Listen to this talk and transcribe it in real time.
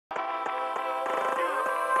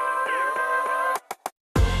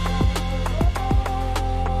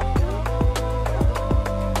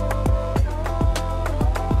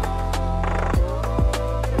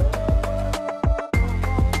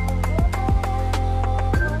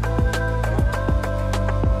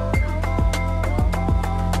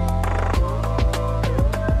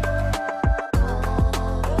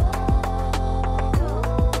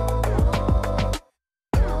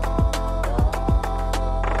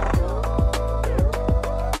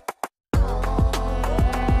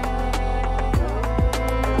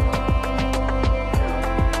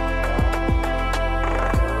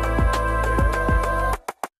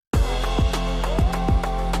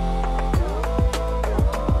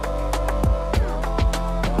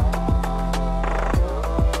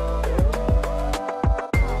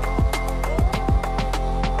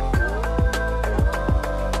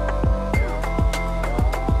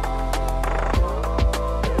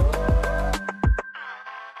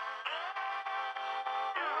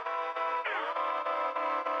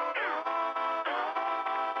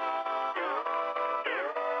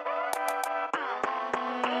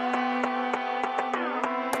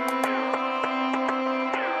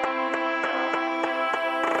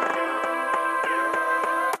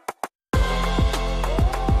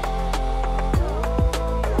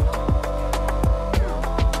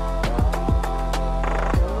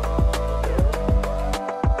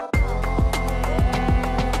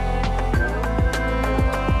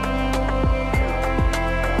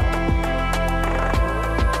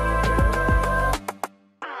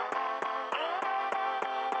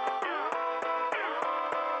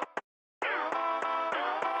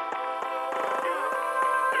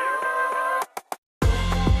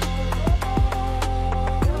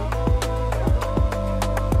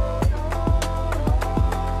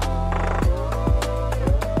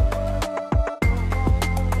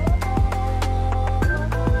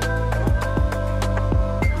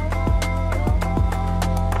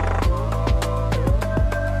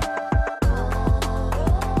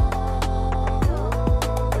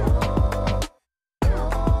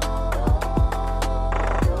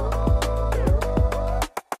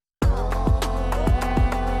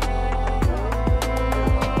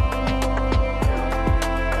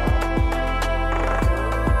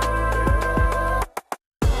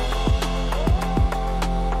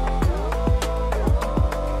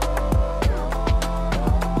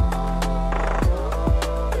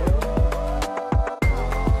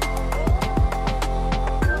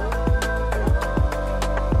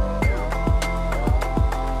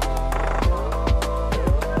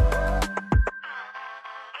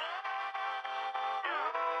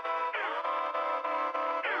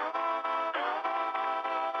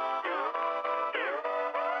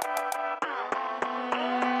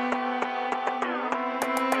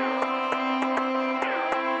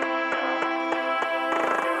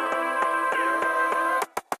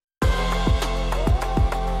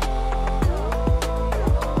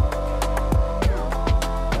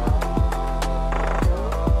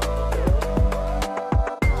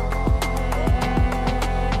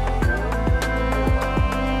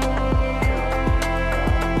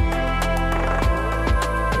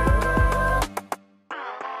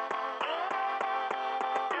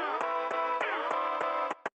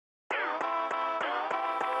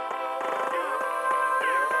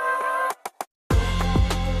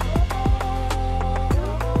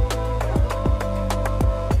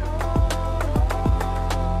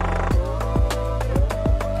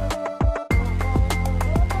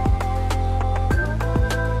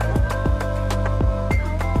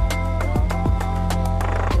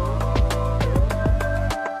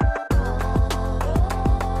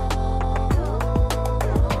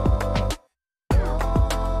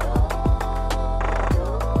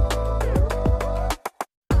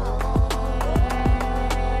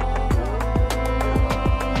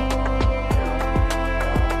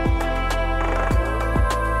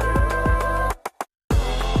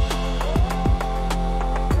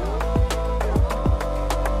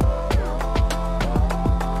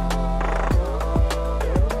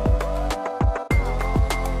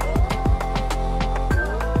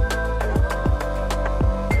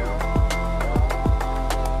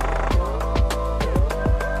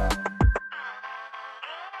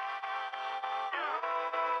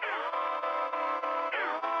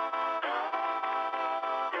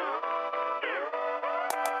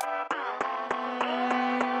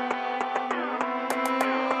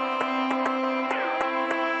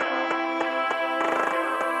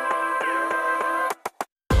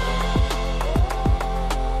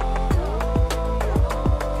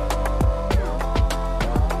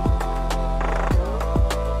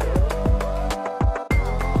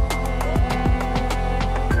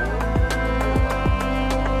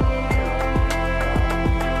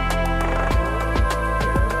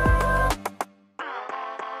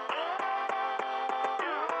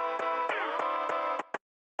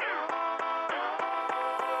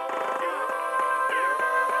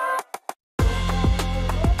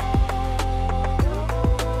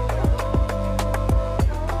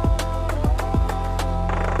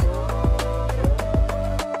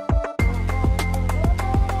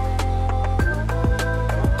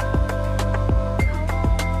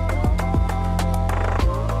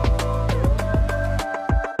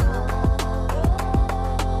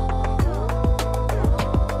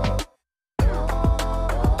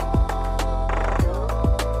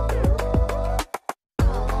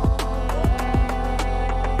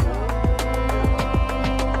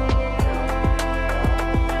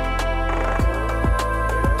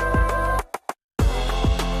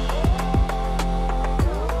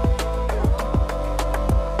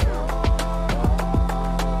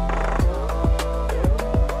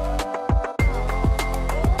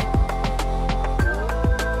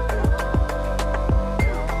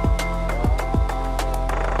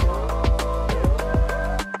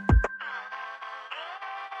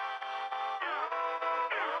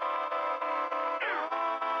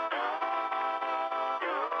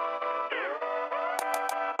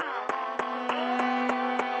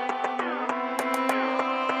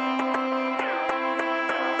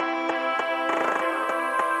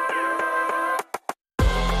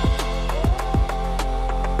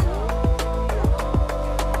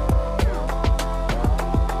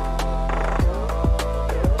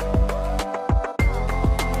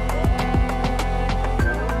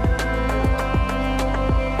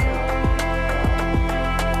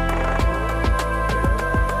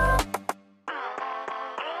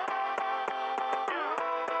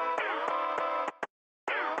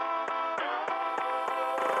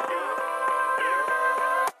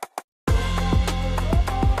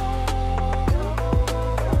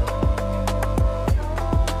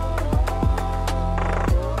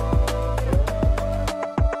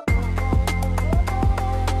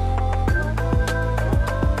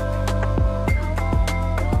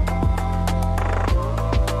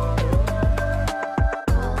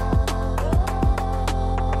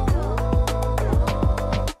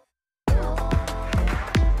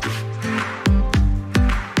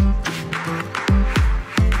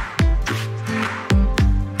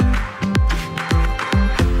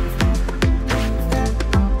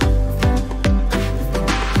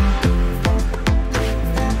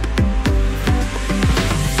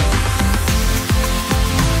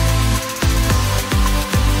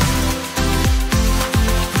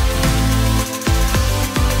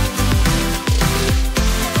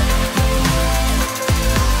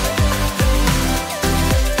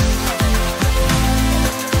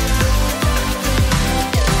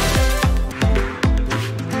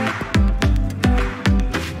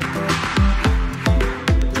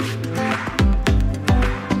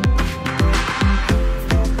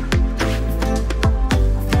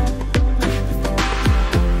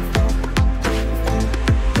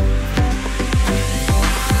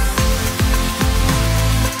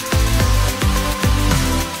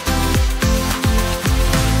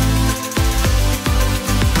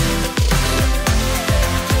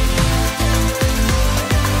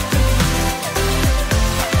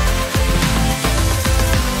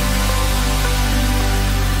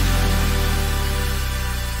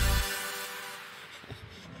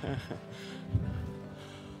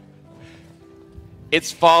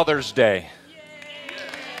It's Father's Day.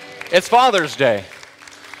 It's Father's Day.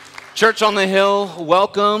 Church on the Hill,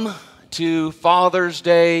 welcome to Father's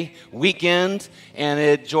Day weekend. And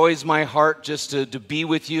it joys my heart just to be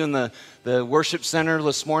with you in the worship center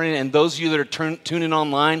this morning. And those of you that are tuning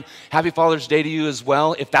online, happy Father's Day to you as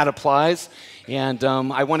well, if that applies. And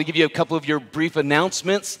I want to give you a couple of your brief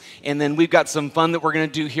announcements, and then we've got some fun that we're going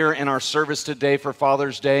to do here in our service today for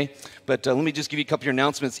Father's Day. But let me just give you a couple of your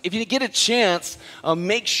announcements. If you get a chance,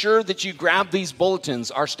 make sure that you grab these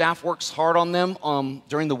bulletins. Our staff works hard on them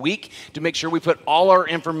during the week to make sure we put all our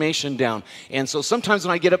information down. And so sometimes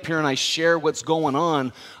when I get up here and I share what's going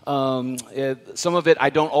on, some of it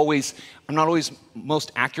I'm not always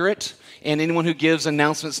most accurate. And anyone who gives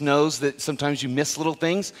announcements knows that sometimes you miss little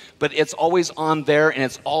things, but it's always on there, and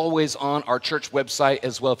it's always on our church website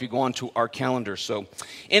as well if you go onto our calendar. So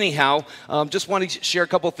anyhow, just want to share a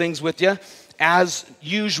couple things with you. As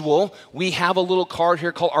usual, we have a little card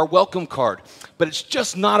here called our welcome card, but it's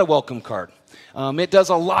just not a welcome card. It does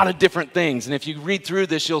a lot of different things, and if you read through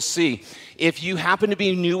this, you'll see. If you happen to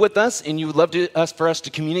be new with us and you would love for us to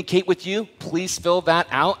communicate with you, please fill that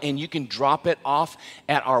out, and you can drop it off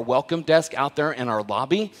at our welcome desk out there in our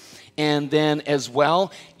lobby. And then as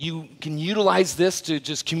well, you can utilize this to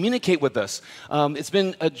just communicate with us. It's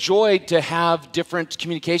been a joy to have different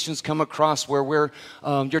communications come across where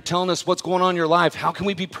you're telling us what's going on in your life. How can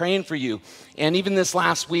we be praying for you? And even this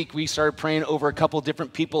last week, we started praying over a couple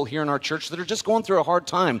different people here in our church that are just going through a hard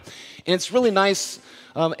time. And it's really nice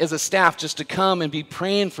as a staff just to come and be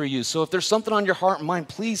praying for you. So if there's something on your heart and mind,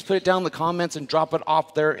 please put it down in the comments and drop it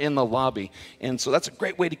off there in the lobby. And so that's a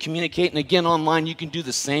great way to communicate. And again, online, you can do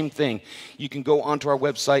the same thing. You can go onto our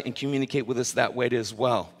website and communicate with us that way as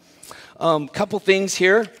well. Couple things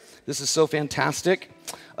here. This is so fantastic.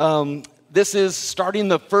 This is starting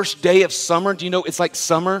the first day of summer. Do you know it's like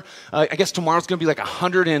summer? I guess tomorrow's going to be like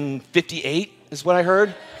 158 is what I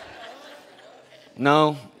heard.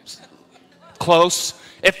 No? Close.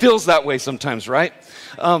 It feels that way sometimes, right?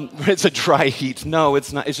 It's a dry heat. No,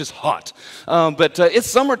 it's not. It's just hot. But it's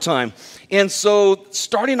summertime. And so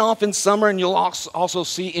starting off in summer, and you'll also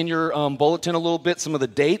see in your bulletin a little bit some of the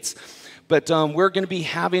dates. But we're going to be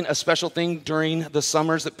having a special thing during the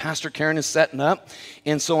summers that Pastor Karen is setting up.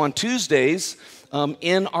 And so on Tuesdays,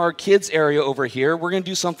 in our kids area over here, we're going to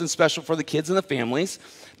do something special for the kids and the families,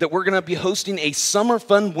 that we're going to be hosting a Summer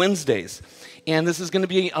Fun Wednesdays. And this is going to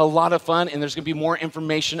be a lot of fun, and there's going to be more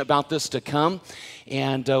information about this to come.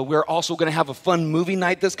 And we're also going to have a fun movie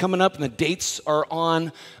night that's coming up, and the dates are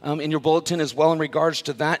on in your bulletin as well in regards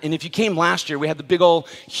to that. And if you came last year, we had the big old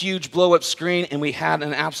huge blow-up screen, and we had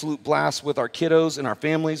an absolute blast with our kiddos and our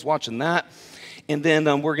families watching that. And then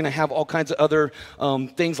we're going to have all kinds of other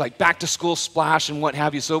things like back-to-school splash and what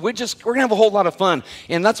have you. So we're going to have a whole lot of fun.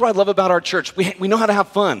 And that's what I love about our church. We know how to have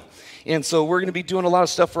fun. And so we're going to be doing a lot of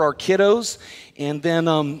stuff for our kiddos. And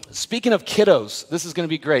then speaking of kiddos, this is going to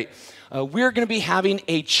be great. We're going to be having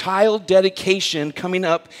a child dedication coming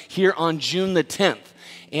up here on June the 10th.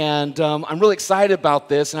 And I'm really excited about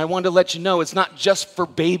this. And I wanted to let you know it's not just for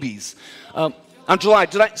babies. On July,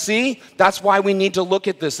 see? That's why we need to look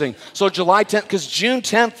at this thing. So July 10th, because June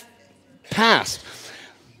 10th passed.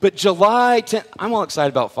 But July 10th, I'm all excited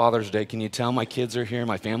about Father's Day. Can you tell? My kids are here,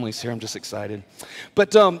 my family's here. I'm just excited.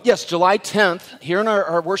 But yes, July 10th, here in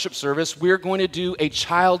our worship service, we're going to do a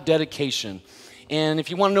child dedication. And if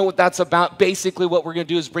you want to know what that's about, basically what we're going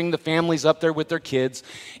to do is bring the families up there with their kids,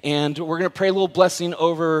 and we're going to pray a little blessing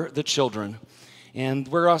over the children. And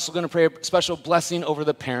we're also going to pray a special blessing over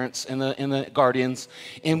the parents and the guardians.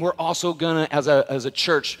 And we're also going to, as a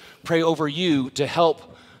church, pray over you to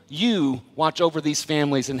help you watch over these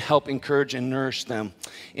families and help encourage and nourish them.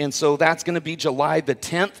 And so that's going to be July the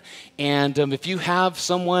 10th. And if you have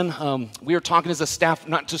someone, we are talking as a staff,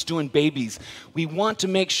 not just doing babies. We want to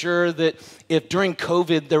make sure that if during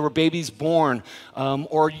COVID there were babies born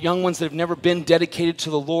or young ones that have never been dedicated to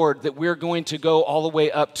the Lord, that we're going to go all the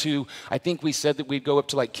way up to, I think we said that we'd go up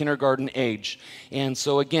to like kindergarten age. And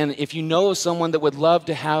so again, if you know of someone that would love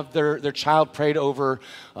to have their child prayed over,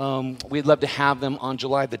 we'd love to have them on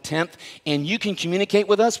July the 10th. And you can communicate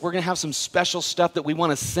with us. We're going to have some special stuff that we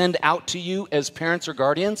want to send out to you as parents or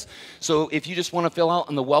guardians. So if you just want to fill out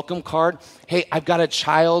on the welcome card, hey, I've got a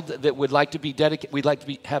child that would like to be dedicated, we'd like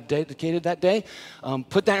to have dedicated that day,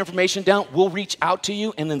 put that information down. We'll reach out to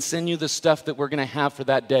you and then send you the stuff that we're going to have for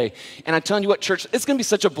that day. And I'm telling you what, church, it's going to be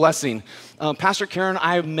such a blessing. Pastor Karen and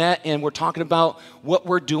I have met, and we're talking about what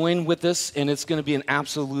we're doing with this, and it's going to be an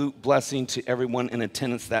absolute blessing to everyone in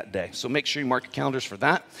attendance that day. So make sure you mark your calendars for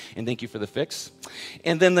that, and thank you for the fix.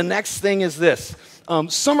 And then the next thing is this.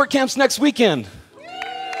 Summer camp's next weekend.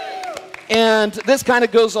 And this kind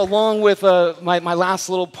of goes along with my last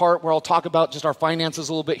little part where I'll talk about just our finances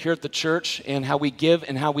a little bit here at the church and how we give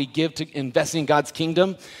to investing in God's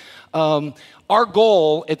kingdom. Our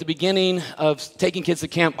goal at the beginning of taking kids to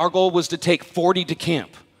camp, our goal was to take 40 to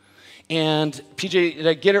camp. And PJ, did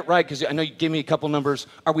I get it right? Because I know you gave me a couple numbers.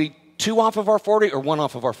 Are we 2 off of our 40 or 1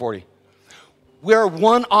 off of our 40? We're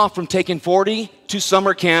 1 off from taking 40 to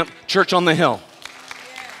summer camp, Church on the Hill.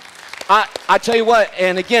 I tell you what,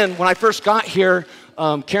 and again, when I first got here,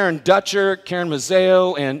 Karen Dutcher, Karen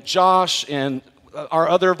Mazzeo, and Josh, and our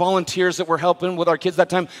other volunteers that were helping with our kids that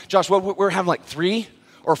time, Josh, we're having like 3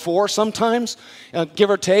 or 4 sometimes, give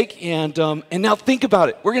or take, and now think about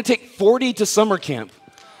it. We're going to take 40 to summer camp.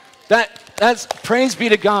 That's praise be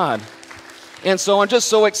to God. And so I'm just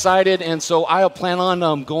so excited, and so I'll plan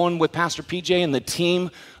on going with Pastor PJ and the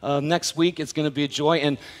team next week. It's going to be a joy,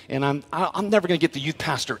 and I'm never going to get the youth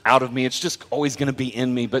pastor out of me. It's just always going to be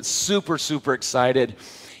in me, but super, super excited.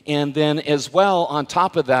 And then as well, on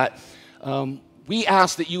top of that, we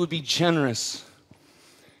ask that you would be generous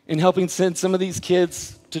in helping send some of these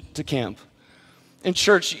kids to camp. And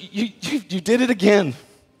church, you did it again.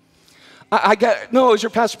 As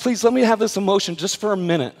your pastor, please let me have this emotion just for a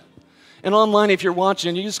minute. And online, if you're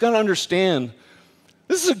watching, you just got to understand,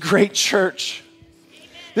 this is a great church.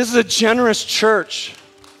 This is a generous church.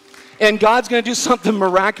 And God's going to do something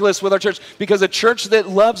miraculous with our church, because a church that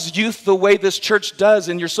loves youth the way this church does,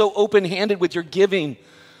 and you're so open-handed with your giving,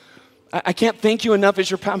 I can't thank you enough.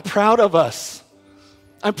 I'm proud of us.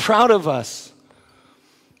 I'm proud of us.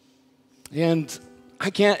 And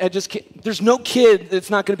there's no kid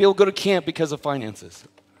that's not going to be able to go to camp because of finances.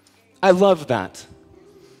 I love that.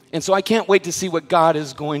 And so I can't wait to see what God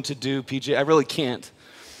is going to do, PJ. I really can't.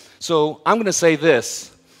 So I'm going to say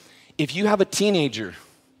this. If you have a teenager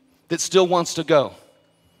that still wants to go,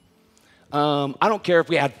 I don't care if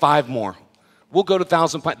we add 5 more. We'll go to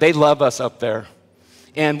 1,000 Pines. They love us up there.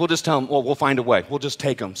 And we'll just tell them, well, we'll find a way. We'll just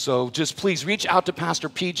take them. So just please reach out to Pastor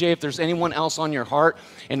PJ if there's anyone else on your heart.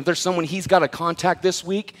 And if there's someone he's got to contact this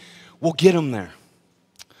week, we'll get them there.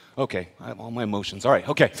 Okay, I have all my emotions. All right,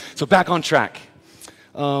 okay. So back on track.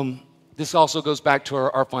 This also goes back to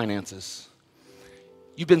our finances.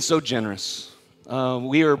 You've been so generous.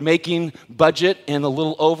 We are making budget and a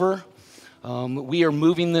little over. We are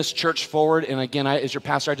moving this church forward. And again, as your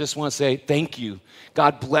pastor, I just want to say thank you.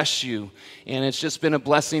 God bless you. And it's just been a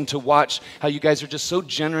blessing to watch how you guys are just so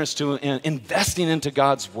generous to investing into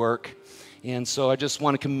God's work. And so I just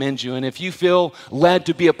want to commend you. And if you feel led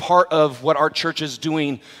to be a part of what our church is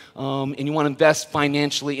doing, and you want to invest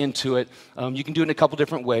financially into it, you can do it in a couple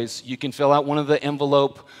different ways. You can fill out one of the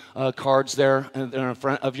envelope cards there in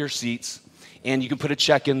front of your seats, and you can put a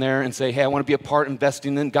check in there and say, hey, I want to be a part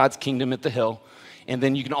investing in God's kingdom at the Hill. And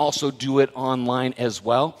then you can also do it online as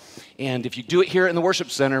well. And if you do it here in the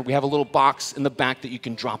worship center, we have a little box in the back that you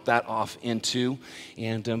can drop that off into.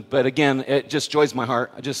 And but again, it just joys my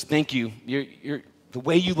heart. I just thank you. The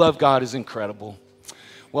way you love God is incredible.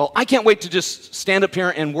 Well, I can't wait to just stand up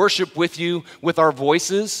here and worship with you with our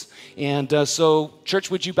voices. And so,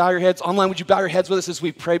 church, would you bow your heads? Online, would you bow your heads with us as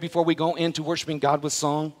we pray before we go into worshiping God with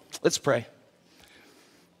song? Let's pray.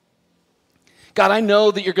 God, I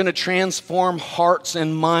know that you're going to transform hearts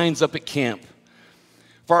and minds up at camp.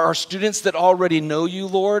 For our students that already know you,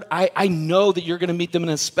 Lord, I know that you're going to meet them in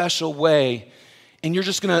a special way, and you're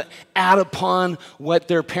just going to add upon what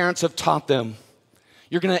their parents have taught them.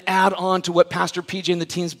 You're going to add on to what Pastor PJ and the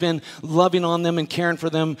team's been loving on them and caring for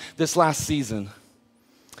them this last season.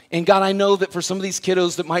 And God, I know that for some of these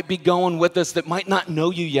kiddos that might be going with us that might not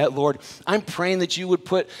know you yet, Lord, I'm praying that you would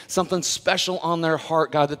put something special on their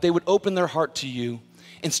heart, God, that they would open their heart to you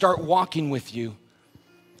and start walking with you.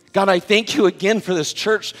 God, I thank you again for this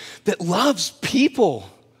church that loves people,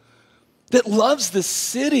 that loves this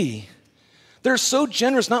city. They're so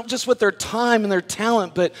generous, not just with their time and their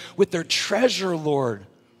talent, but with their treasure, Lord.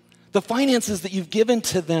 The finances that you've given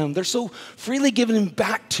to them, they're so freely giving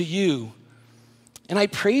back to you. And I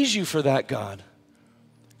praise you for that, God.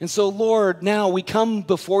 And so, Lord, now we come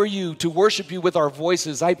before you to worship you with our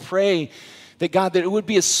voices. I pray that, God, that it would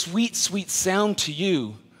be a sweet, sweet sound to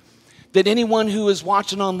you, that anyone who is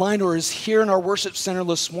watching online or is here in our worship center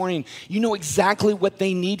this morning, you know exactly what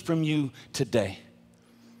they need from you today.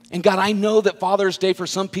 And God, I know that Father's Day for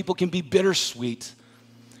some people can be bittersweet.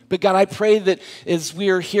 But God, I pray that as we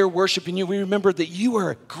are here worshiping you, we remember that you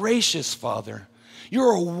are a gracious Father.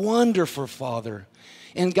 You're a wonderful Father.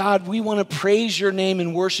 And God, we want to praise your name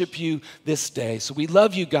and worship you this day. So we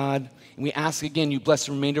love you, God, and we ask again you bless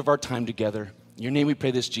the remainder of our time together. In your name we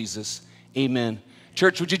pray this, Jesus. Amen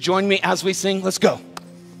Church, would you join me as we sing? Let's go.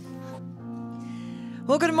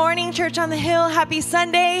 Well, good morning, Church on the Hill. Happy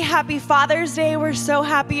Sunday. Happy Father's Day. We're so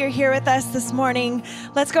happy you're here with us this morning.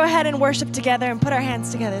 Let's go ahead and worship together and put our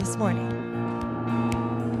hands together this morning.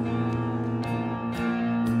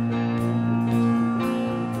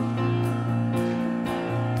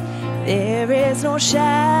 There is no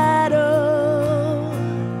shadow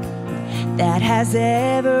that has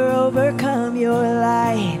ever overcome your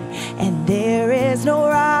light, and there is no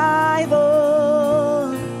rival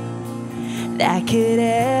that could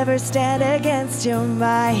ever stand against your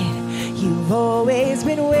might. You've always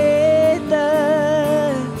been with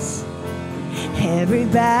us. Every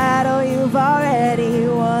battle you've already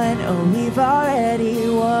won. Oh, we've already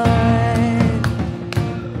won.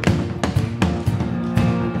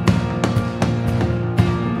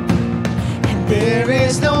 And there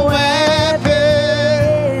is no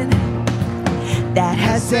weapon that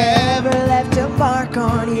has ever left a mark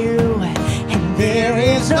on you. And there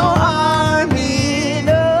is no army,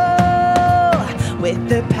 no, with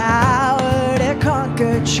the power to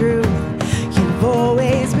conquer truth. You've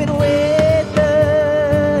always been with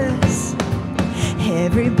us.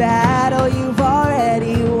 Every battle you've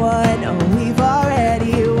already won. Oh, we've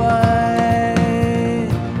already won.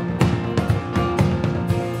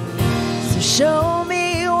 So show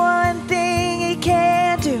me one thing he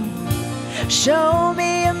can't do. Show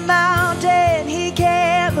me a mountain he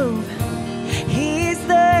can't move. He's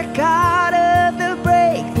the God of the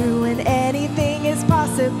breakthrough, and anything is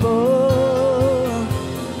possible.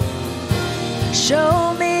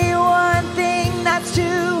 Show me one thing that's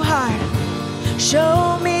too hard.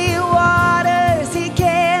 Show me waters he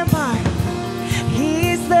can't part.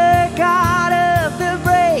 He's the God of the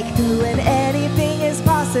breakthrough, and anything is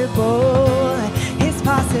possible. It's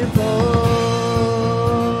possible.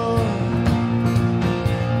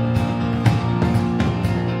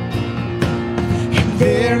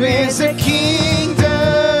 There is a kingdom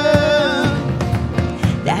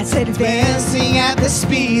that's advancing at the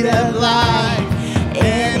speed of light.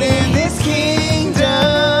 And in this kingdom,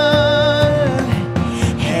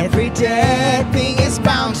 every dead thing is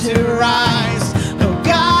bound to rise. Oh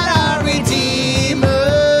God, our Redeemer,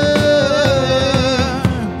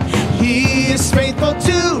 He is faithful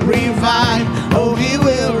to revive. Oh, He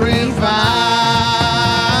will revive.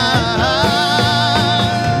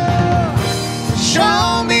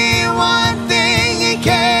 Show me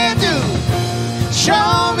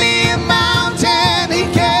a mountain he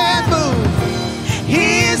can't move.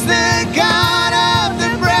 He's the God of the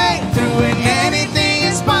breakthrough, and anything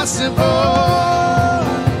is possible.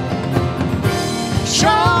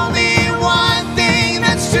 Show me one thing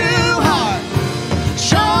that's too hard.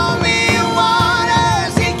 Show me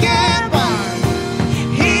waters he can't part.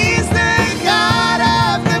 He's the God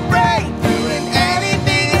of the breakthrough, and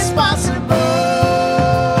anything is possible.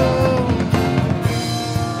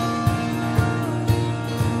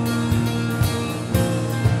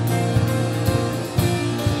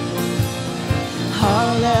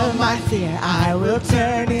 All of my fear I will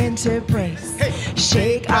turn into praise.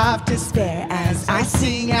 Shake off despair as I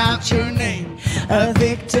sing out your name. A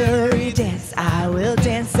victory dance I will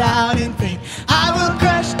dance out in faith. I will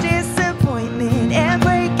crush disappointment and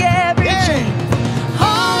break every chain.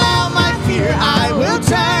 All of my fear I will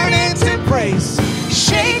turn into praise.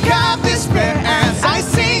 Shake off despair as I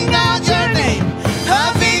sing out your name.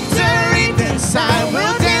 A victory dance I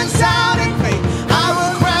will dance out in faith. I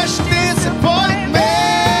will crush disappointment.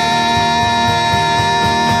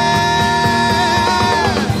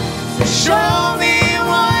 Show me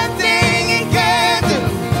one thing he can do.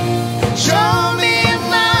 Show me a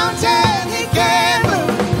mountain he can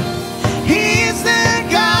move.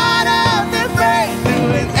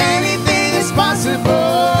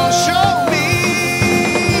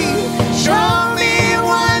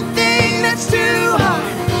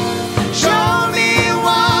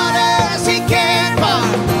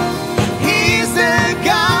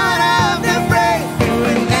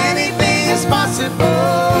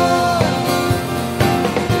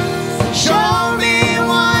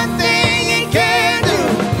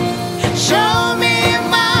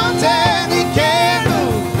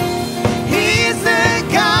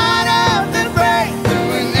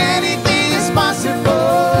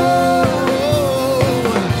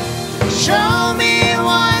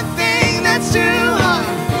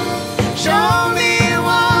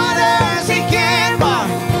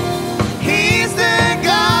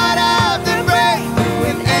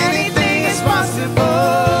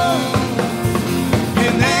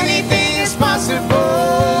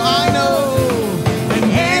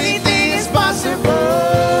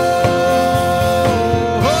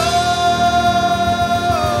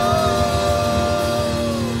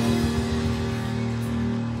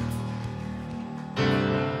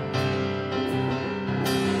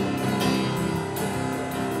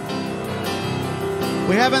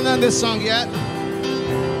 haven't done this song yet,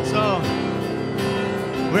 so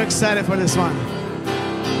we're excited for this one.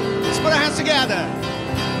 Let's put our hands together.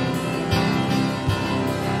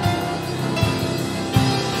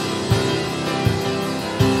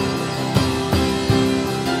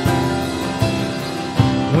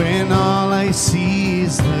 When all I see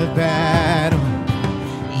is the battle,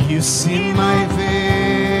 you see my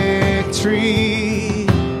victory.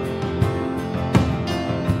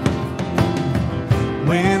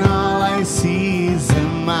 When all I see is the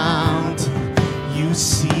mountain, you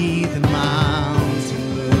see the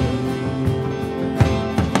mountain move.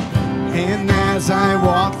 And as I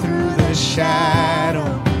walk through the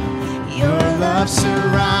shadow, your love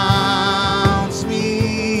surrounds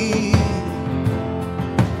me.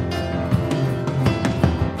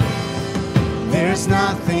 There's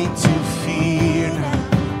nothing to fear now,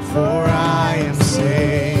 for I am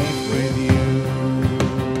safe with you.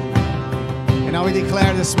 And now we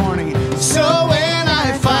declare this morning, so when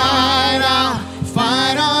I fight, I'll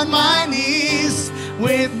fight on my knees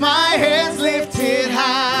with my hands lifted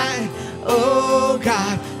high. Oh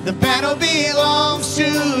God, the battle belongs to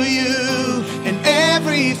you, and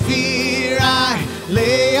every fear I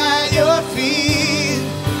lay at your feet.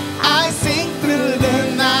 I sing through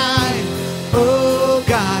the night. Oh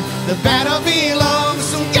God, the battle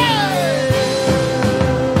belongs to you.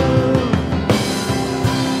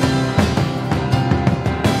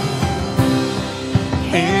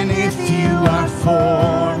 And if you are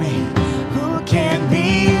for me, who can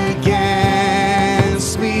be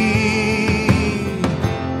against me?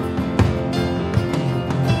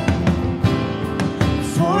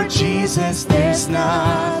 For Jesus, there's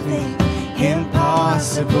nothing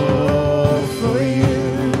impossible for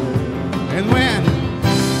you. And when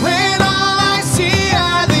all I see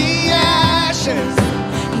are the ashes,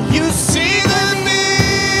 you see the beauty.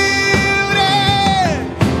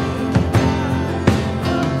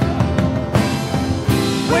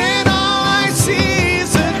 When all I see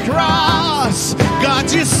is a cross,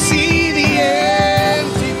 God, you see the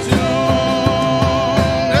empty tomb.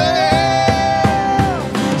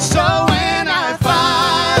 So when I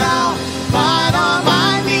fight, I'll fight on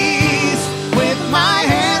my knees with my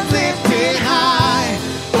hands lifted high.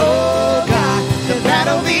 Oh God, the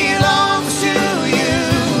battle belongs to you,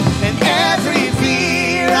 and every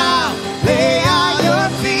fear I'll lay at your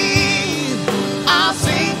feet. I'll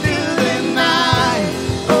sing through the night.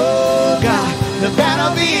 Oh God, the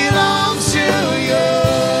battle belongs to you.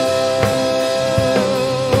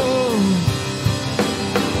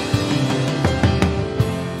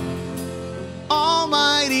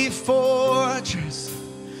 Almighty fortress,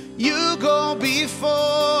 you go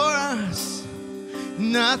before us.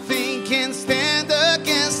 Nothing can stand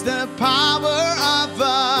against the power of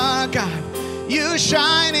our God. You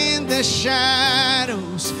shine in the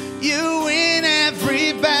shadows, you win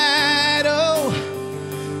every battle.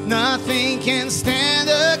 Nothing can stand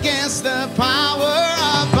against the power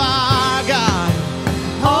of our God.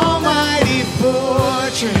 Almighty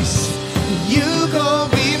fortress, you go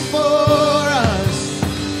before us.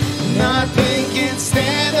 Nothing can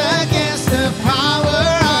stand against the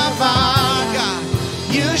power of our God.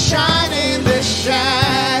 You shine in the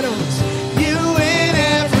shadows, you win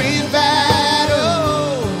every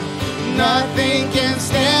battle. Nothing can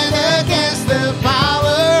stand against the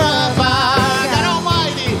power of our God.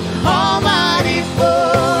 Almighty, almighty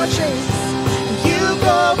fortress, you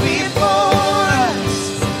go before us.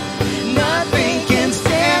 Nothing can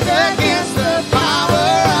stand against the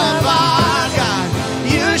power of our God.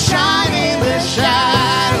 You shine in the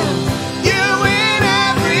shadows, you win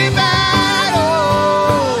every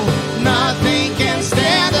battle. Nothing can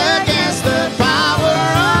stand against the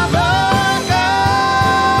power of our God.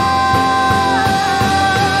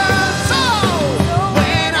 So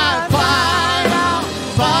when I fight, I'll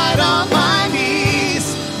fight on my knees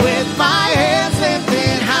with my hands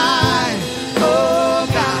lifted high. Oh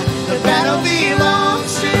God, the battle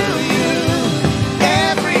belongs to you.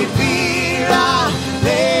 Every fear I'll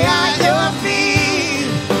lay at your feet,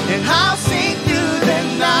 and I'll sing through the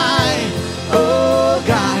night. Oh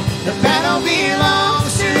God, the battle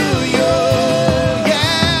belongs to you.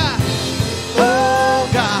 Yeah. Oh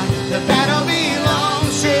God, the battle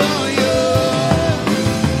belongs to you.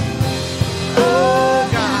 Oh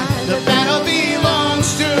God, the battle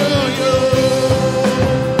belongs to you.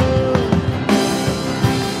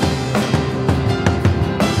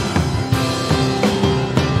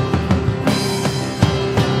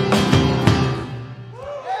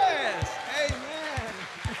 Yes, amen.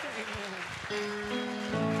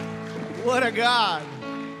 What a God.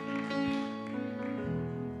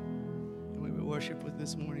 We worship with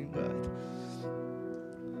this morning, but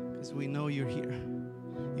know you're here.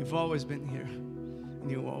 You've always been here,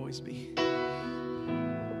 and you'll always be.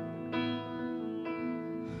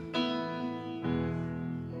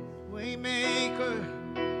 Waymaker,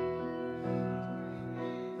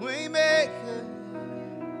 Waymaker,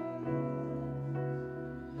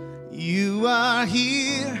 you are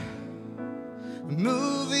here,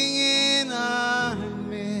 moving in our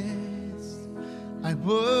midst. I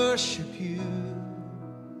worship you.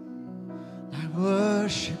 I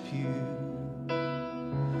worship you.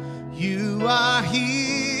 You are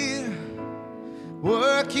here,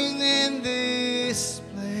 working in this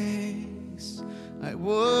place. I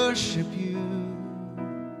worship you.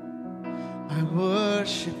 I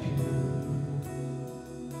worship you.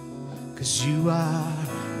 'Cause you are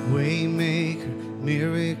Waymaker,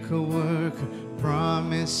 miracle worker,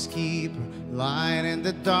 promise keeper, light in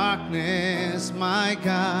the darkness. My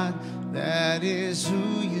God, that is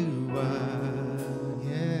who you are.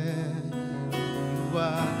 Yeah, you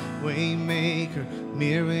are Waymaker,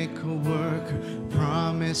 miracle worker,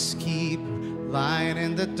 promise keeper, light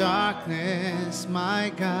in the darkness.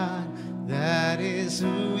 My God, that is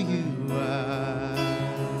who you are.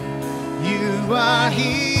 You are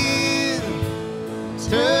here,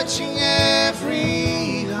 touching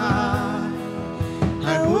every heart.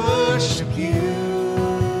 I worship you.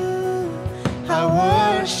 I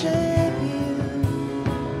worship you.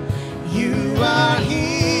 You are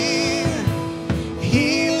here,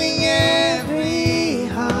 healing every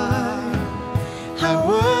heart. I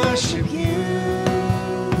worship you.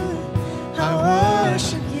 I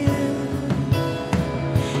worship you.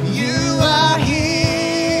 You are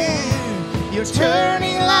here, you're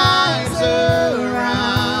turning lives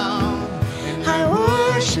around. And I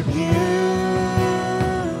worship you.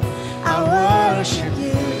 I worship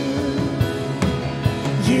you.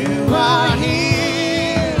 You are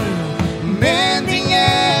here, mending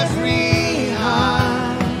every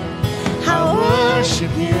heart. I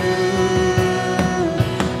worship you.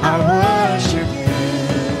 I worship you.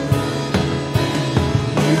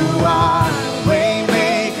 You are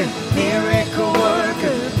Waymaker, miracle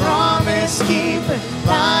worker, promise keeper,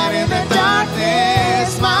 light in the darkness.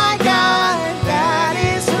 My God, that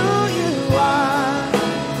is who you are.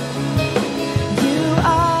 You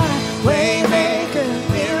are Waymaker,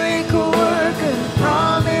 miracle worker,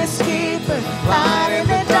 promise keeper, light in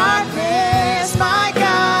the darkness. My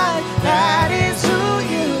God, that is who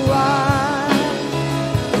you are.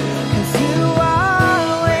 'Cause you are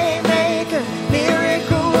Waymaker,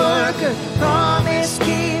 miracle worker, promise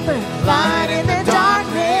keeper, light in the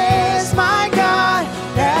darkness. My God,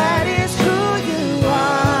 that is who you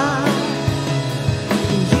are.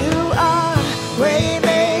 You are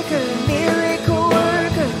Waymaker, miracle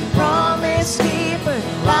worker, promise keeper,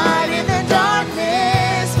 light in the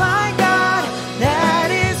darkness. My God, that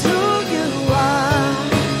is who you are.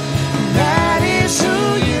 That is who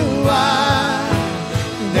you are.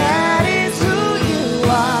 That is who you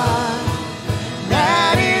are.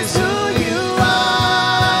 That is who you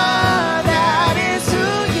are. That is who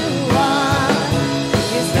you are.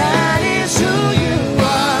 Yes, that is who you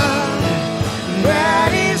are.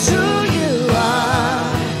 That is who you are.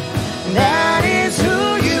 That is who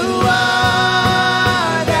you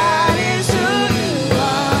are. That is who you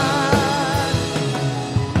are.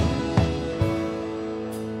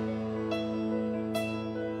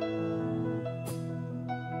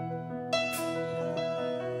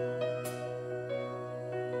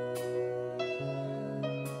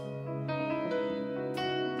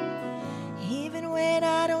 Even when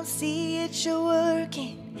I don't see it, you're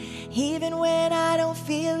working. Even when I don't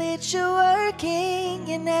feel it, you're working.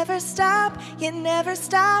 You never stop, you never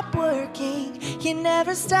stop working. You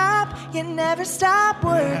never stop, you never stop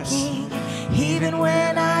working. Even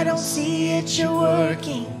when I don't see it, you're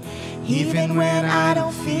working. Even when I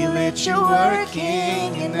don't feel it, you're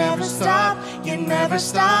working. You never stop, you never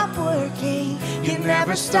stop working. You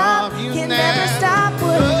never stop, you never stop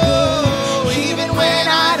working. Even when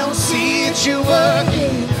I don't see it, you're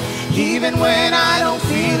working. Even when I don't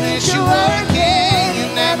feel it, you're working. You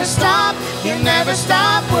never stop, you never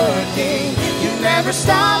stop working. You never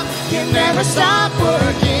stop, you never stop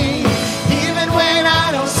working. Even when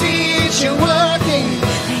I don't see it, you're working.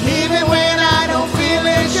 Even when I don't feel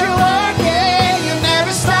it, you're working. You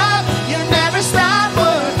never stop, you never stop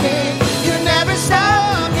working. You never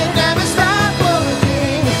stop, you never stop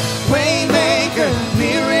working. Waymaker,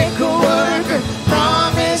 miracle worker,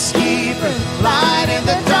 promise keeper, light in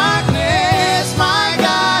the darkness. My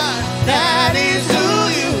God, that is who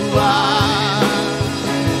you are.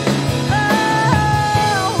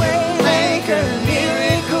 Oh, Waymaker,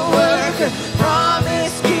 miracle worker,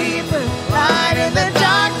 promise keeper, light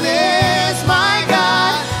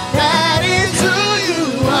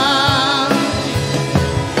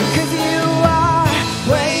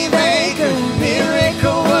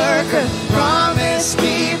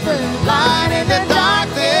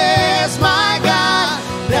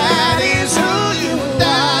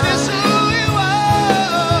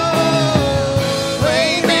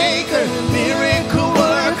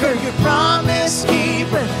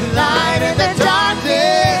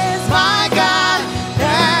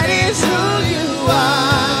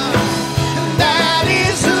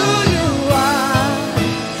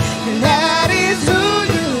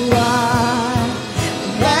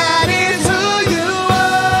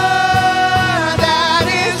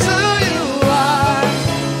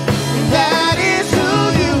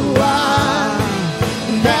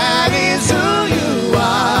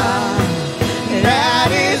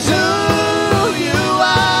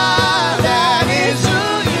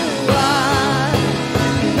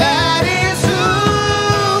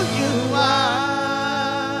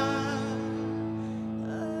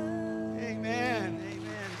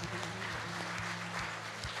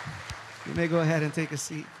You may go ahead and take a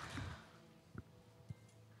seat.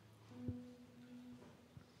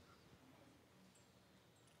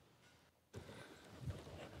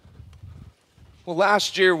 Well,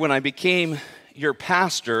 last year when I became your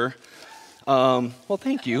pastor, well,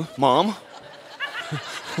 thank you, Mom.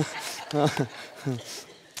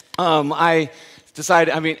 I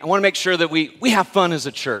decided, I want to make sure that we have fun as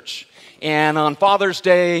a church. And on Father's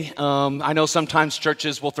Day, I know sometimes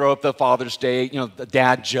churches will throw up the Father's Day, the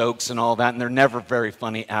dad jokes and all that, and they're never very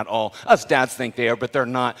funny at all. Us dads think they are, but they're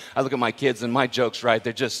not. I look at my kids and my jokes, right,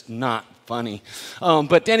 they're just not funny.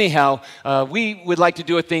 But anyhow, we would like to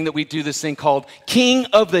do a thing that we do this thing called King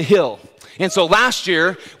of the Hill. And so last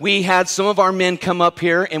year, we had some of our men come up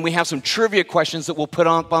here, and we have some trivia questions that we'll put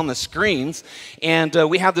up on the screens. And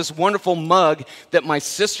we have this wonderful mug that my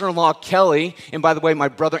sister-in-law, Kelly, and by the way, my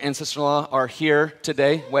brother and sister-in-law are here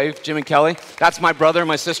today. Wave, Jim and Kelly. That's my brother and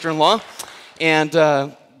my sister-in-law. And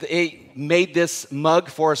they made this mug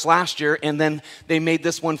for us last year, and then they made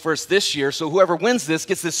this one for us this year. So whoever wins this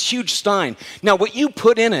gets this huge stein. Now, what you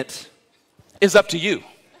put in it is up to you.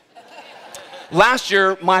 Last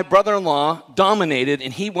year, my brother-in-law dominated,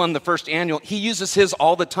 and he won the first annual. He uses his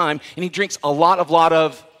all the time, and he drinks a lot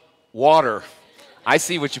of water. I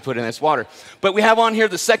see what you put in this, water. But we have on here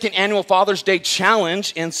the second annual Father's Day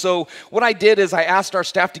Challenge, and so what I did is I asked our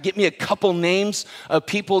staff to get me a couple names of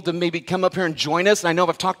people to maybe come up here and join us, and I know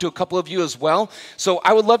I've talked to a couple of you as well. So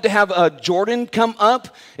I would love to have Jordan come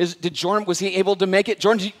up. Was he able to make it?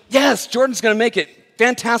 Jordan, yes, Jordan's going to make it.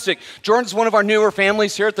 Fantastic. Jordan's one of our newer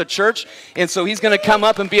families here at the church, and so he's going to come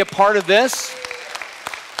up and be a part of this.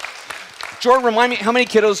 Jordan, remind me, how many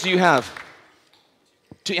kiddos do you have?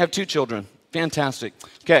 You have 2 children. Fantastic.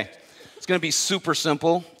 Okay, it's going to be super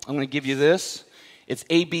simple. I'm going to give you this. It's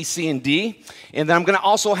A, B, C, and D. And then I'm going to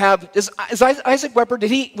also have, is Isaac Weber,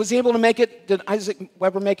 was he able to make it? Did Isaac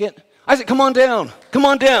Weber make it? Isaac, come on down. Come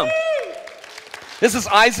on down. This is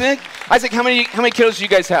Isaac. Isaac, how many kiddos do you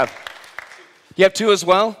guys have? You have 2 as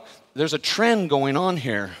well? There's a trend going on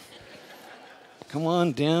here. Come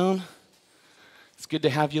on down. It's good to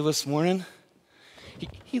have you this morning.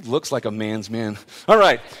 He looks like a man's man. All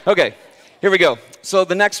right, okay, here we go. So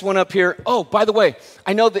the next one up here. Oh, by the way,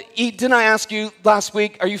 I know that, didn't I ask you last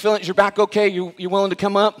week, are you feeling, is your back okay? You willing to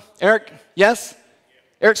come up? Eric, yes?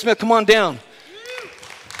 Eric Smith, come on down.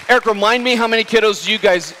 Eric, remind me how many kiddos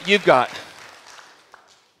you've got.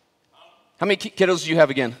 How many kiddos do you have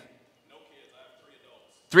again?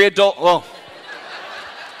 3 adults. Well,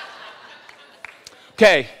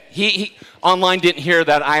 okay, he online didn't hear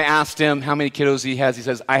that. I asked him how many kiddos he has. He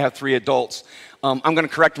says, I have 3 adults. I'm going to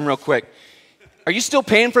correct him real quick. Are you still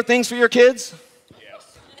paying for things for your kids?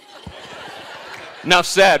 Yes. Enough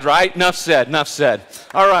said, right? Enough said.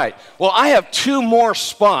 All right. Well, I have 2 more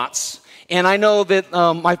spots, and I know that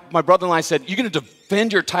my brother-in-law said, you're going to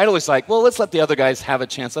defend your title? He's like, well, let's let the other guys have a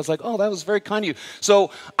chance. I was like, oh, that was very kind of you. So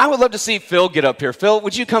I would love to see Phil get up here. Phil,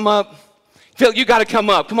 would you come up? Phil, you got to come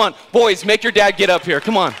up. Come on. Boys, make your dad get up here.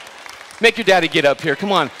 Come on. Make your daddy get up here.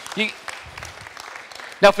 Come on.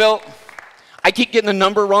 Now, Phil, I keep getting the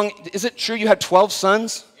number wrong. Is it true you had 12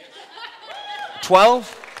 sons?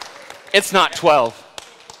 12? It's not 12.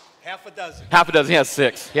 Half a dozen. Half a dozen. He has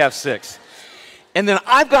 6. He has 6. And then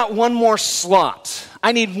I've got 1 more slot.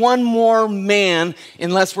 I need 1 more man,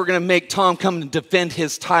 unless we're going to make Tom come and defend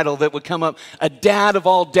his title, that would come up, a dad of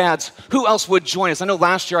all dads. Who else would join us? I know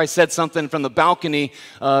last year I said something from the balcony.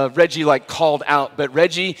 Reggie called out, but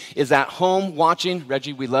Reggie is at home watching.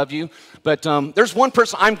 Reggie, we love you. But there's one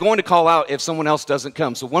person I'm going to call out if someone else doesn't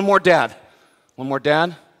come. So 1 more dad. 1 more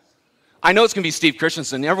dad. I know it's going to be Steve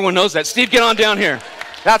Christensen. Everyone knows that. Steve, get on down here.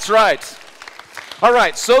 That's right. All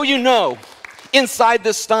right, so you know, inside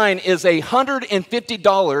this stein is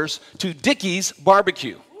 $150 to Dickey's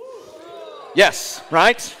Barbecue. Yes,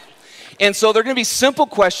 right? And so they're going to be simple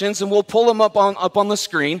questions, and we'll pull them up on the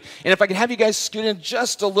screen. And if I can have you guys scoot in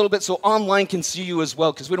just a little bit so online can see you as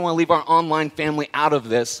well, because we don't want to leave our online family out of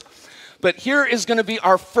this. But here is going to be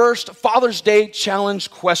our first Father's Day Challenge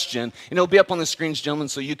question, and it'll be up on the screens, gentlemen,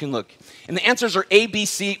 so you can look. And the answers are A, B,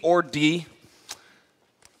 C, or D.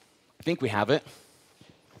 I think we have it.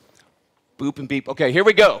 Boop and beep. Okay, here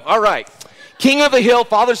we go. All right. King of the Hill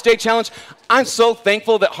Father's Day Challenge. I'm so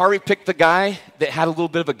thankful that Harvey picked the guy that had a little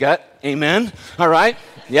bit of a gut. Amen. All right.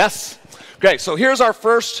 Yes. Great. So here's our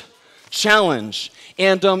first challenge.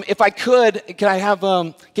 And if I could I have,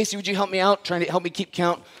 Casey, would you help me out? Trying to help me keep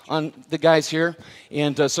count on the guys here.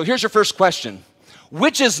 And so here's your first question.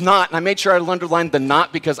 Which is not, and I made sure I underlined the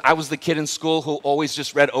not because I was the kid in school who always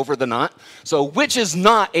just read over the not. So which is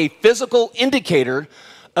not a physical indicator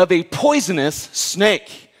of a poisonous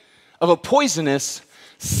snake? Of a poisonous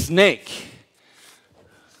snake?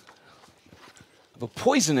 Of a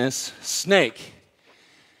poisonous snake.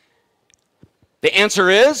 The answer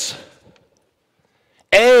is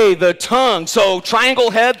A, the tongue. So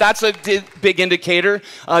triangle head, that's a big indicator.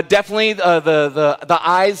 Definitely the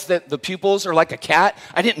eyes, the pupils are like a cat.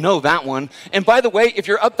 I didn't know that one. And by the way, if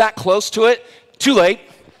you're up that close to it, too late.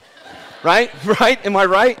 Right? Right? Am I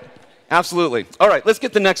right? Absolutely. All right, let's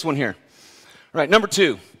get the next one here. All right, number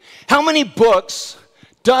 2. How many books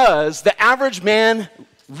does the average man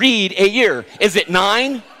read a year? Is it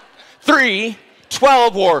 9, 3,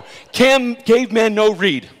 12, or cavemen no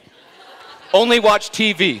read? Only watch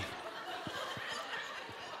TV.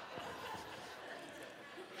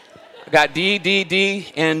 I got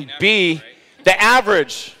D, and B, the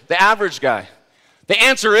average guy. The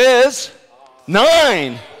answer is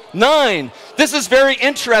 9. 9. This is very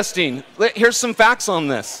interesting. Here's some facts on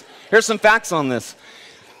this.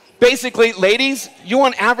 Basically, ladies, you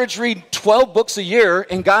on average read 12 books a year,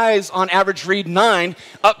 and guys on average read 9.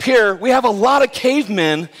 Up here, we have a lot of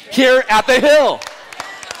cavemen here at the Hill.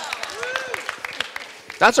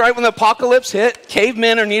 That's right, when the apocalypse hit,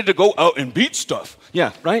 cavemen are needed to go out and beat stuff.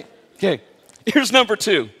 Yeah, right? Okay. Here's number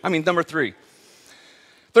 3.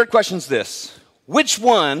 Third question's this. Which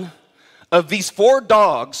one of these 4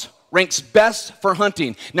 dogs ranks best for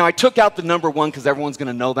hunting? Now, I took out the number 1 because everyone's going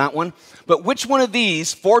to know that one. But which one of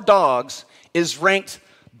these 4 dogs is ranked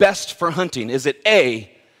best for hunting? Is it A,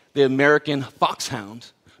 the American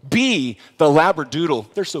foxhound, B, the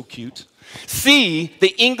Labradoodle, they're so cute, C,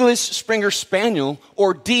 the English Springer Spaniel,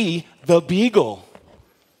 or D, the Beagle?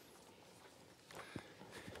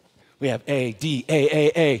 We have A, D,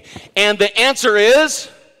 A. And the answer is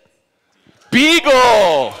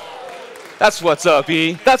Beagle. That's what's up,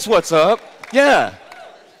 E. That's what's up. Yeah.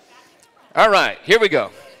 All right, here we go.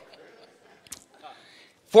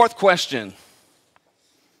 4th question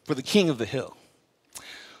for the king of the hill.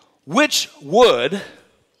 Which wood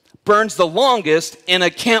burns the longest in a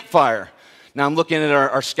campfire? Now, I'm looking at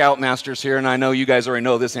our scoutmasters here, and I know you guys already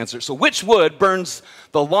know this answer. So which wood burns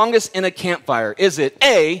the longest in a campfire? Is it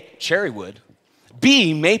A, cherry wood,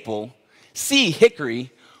 B, maple, C,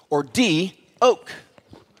 hickory, or D, oak?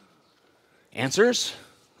 Answers?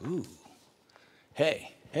 Ooh.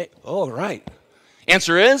 Hey. All right.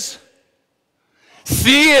 Answer is?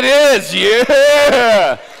 C, it is.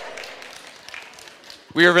 Yeah.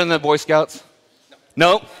 We ever in the Boy Scouts?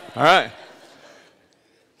 No? All right.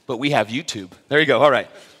 But we have YouTube. There you go. All right.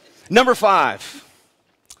 Number 5.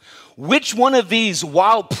 Which one of these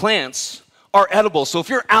wild plants are edible? So if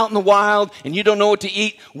you're out in the wild and you don't know what to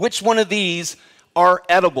eat, which one of these are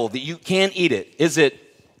edible that you can eat it? Is it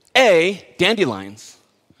A, dandelions,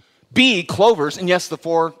 B, clovers, and yes, the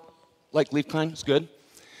 4 like leaf kind is good,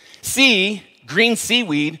 C, green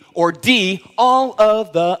seaweed, or D, all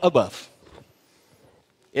of the above?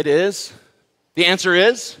 It is. The answer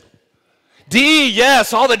is D,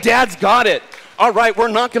 yes, all the dads got it. All right, we're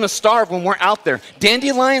not going to starve when we're out there.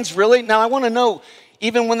 Dandelions, really? Now, I want to know,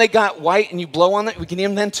 even when they got white and you blow on it, we can eat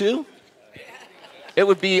them then too? It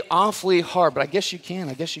would be awfully hard, but I guess you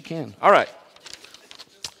can. All right.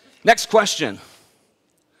 Next question.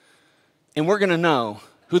 And we're going to know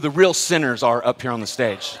who the real sinners are up here on the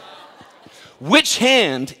stage. Which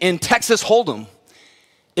hand in Texas Hold'em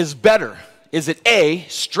is better? Is it A,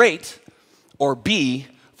 straight, or B,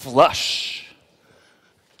 flush?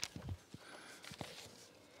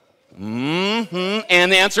 And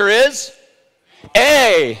the answer is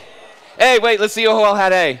A. Hey, wait, let's see who all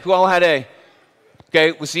had A.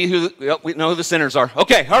 Okay, we know who the sinners are.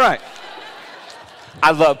 Okay, all right.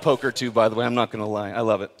 I love poker too, by the way. I'm not going to lie. I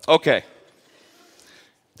love it. Okay.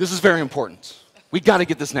 This is very important. We got to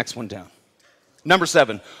get this next one down. Number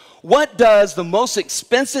 7. What does the most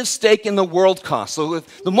expensive steak in the world cost? So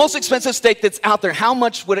the most expensive steak that's out there, how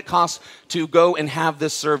much would it cost to go and have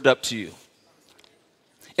this served up to you?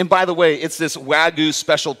 And by the way, it's this Wagyu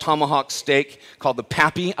special tomahawk steak called the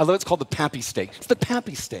Pappy. I love it's called the Pappy steak. It's the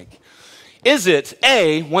Pappy steak. Is it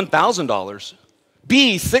A, $1,000,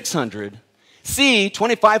 B, $600, C,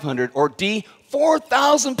 $2,500, or D,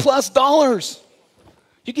 $4,000+?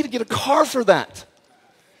 You get to get a car for that.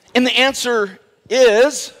 And the answer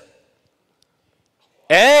is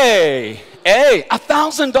A,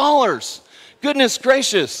 $1,000. Goodness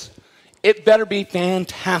gracious. It better be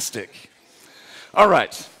fantastic. All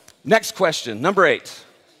right, next question, number 8.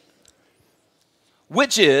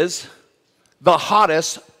 Which is the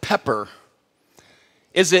hottest pepper?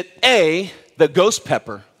 Is it A, the ghost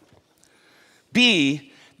pepper,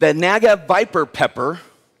 B, the Naga Viper pepper,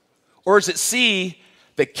 or is it C,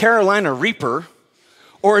 the Carolina Reaper,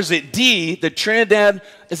 Or is it D, the Trinidad,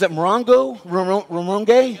 is it morongo?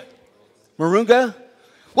 Moringa?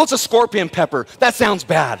 Well, it's a scorpion pepper. That sounds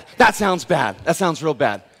bad. That sounds bad. That sounds real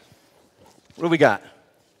bad. What do we got?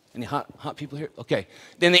 Any hot people here? Okay.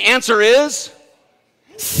 Then the answer is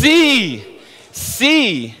C.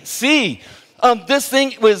 This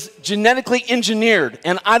thing was genetically engineered,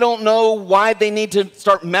 and I don't know why they need to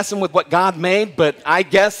start messing with what God made, but I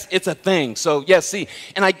guess it's a thing. So, yes, C.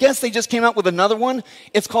 And I guess they just came out with another one.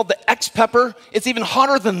 It's called the X pepper. It's even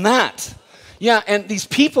hotter than that. Yeah, and these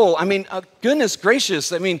people, I mean, goodness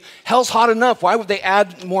gracious, I mean, hell's hot enough. Why would they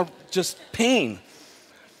add more just pain?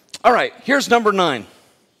 All right, here's number 9.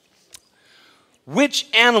 Which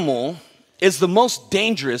animal is the most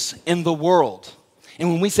dangerous in the world?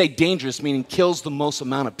 And when we say dangerous, meaning kills the most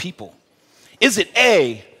amount of people. Is it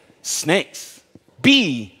A, snakes,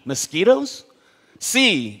 B, mosquitoes,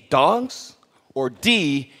 C, dogs, or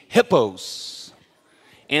D, hippos?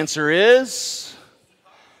 Answer is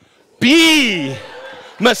B,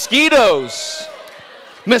 mosquitoes.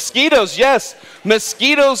 Mosquitoes, yes.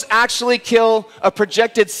 Mosquitoes actually kill a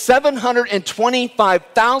projected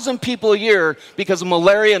 725,000 people a year because of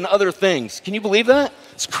malaria and other things. Can you believe that?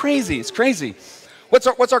 It's crazy. It's crazy.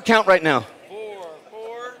 What's our count right now?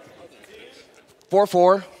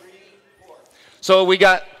 4. So we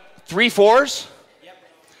got 3 4s?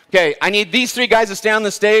 Okay, I need these 3 guys to stay on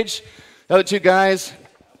the stage. The other 2 guys,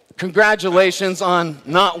 congratulations on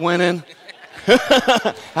not winning.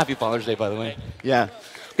 Happy Father's Day, by the way. Yeah.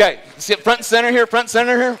 Okay, see it front and center here,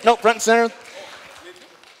 No, front and center.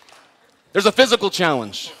 There's a physical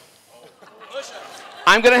challenge.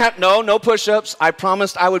 I'm going to have, no push-ups. I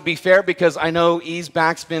promised I would be fair because I know E's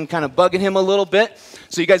back's been kind of bugging him a little bit.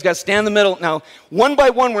 So you guys got to stand in the middle. Now, one by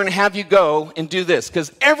one, we're going to have you go and do this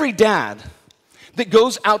because every dad that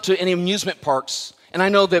goes out to any amusement parks, and I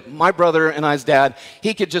know that my brother and I's dad,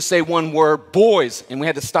 he could just say one word, boys, and we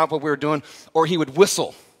had to stop what we were doing, or he would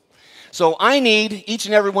whistle. So I need each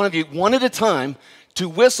and every one of you, one at a time, to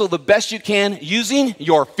whistle the best you can using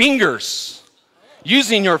your fingers.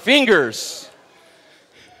 Using your fingers.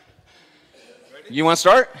 You want to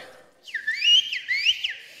start?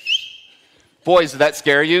 Boys, did that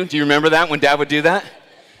scare you? Do you remember that when Dad would do that?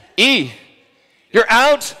 E, you're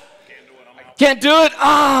out? Can't do it?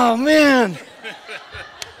 Oh, man.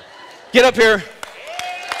 Get up here.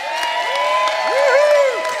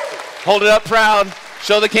 Hold it up proud.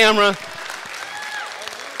 Show the camera.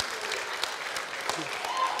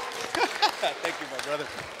 Thank you, my brother.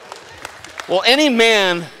 Well, any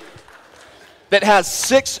man that has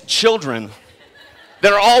 6 children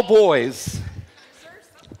that are all boys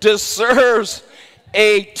deserves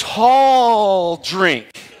a tall drink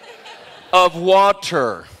of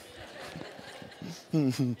water.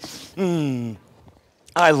 I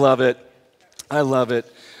love it. I love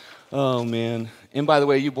it. Oh, man. And by the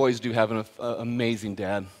way, you boys do have an amazing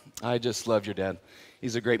dad. I just love your dad.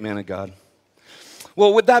 He's a great man of God.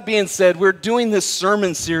 Well, with that being said, we're doing this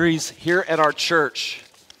sermon series here at our church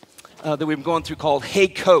that we've been going through called Hey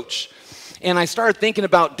Coach. And I started thinking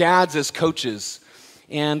about dads as coaches.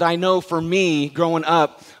 And I know for me, growing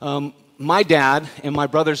up, my dad and my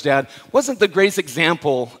brother's dad wasn't the greatest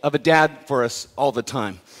example of a dad for us all the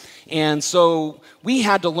time. And so we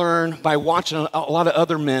had to learn by watching a lot of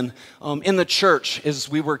other men in the church as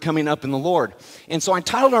we were coming up in the Lord. And so I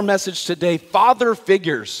titled our message today, Father's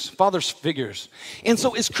Figures. And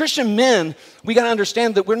so as Christian men, we got to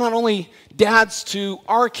understand that we're not only dads to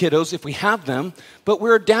our kiddos, if we have them, but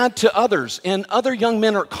we're a dad to others. And other young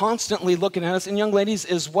men are constantly looking at us, and young ladies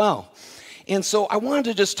as well. And so I wanted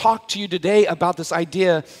to just talk to you today about this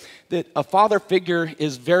idea that a father figure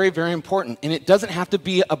is very, very important. And it doesn't have to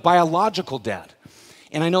be a biological dad.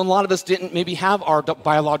 And I know a lot of us didn't maybe have our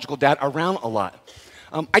biological dad around a lot.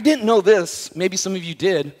 I didn't know this, maybe some of you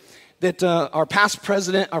did, that our past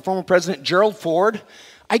president, our former president, Gerald Ford,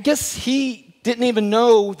 I guess he didn't even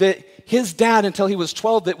know that his dad until he was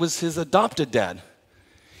 12, that was his adopted dad.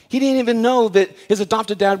 He didn't even know that his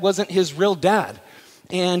adopted dad wasn't his real dad.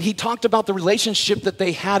 And he talked about the relationship that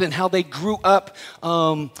they had and how they grew up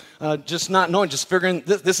just not knowing, just figuring,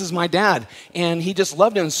 this is my dad. And he just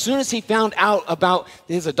loved him. As soon as he found out about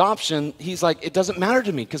his adoption, he's like, it doesn't matter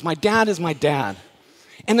to me because my dad is my dad.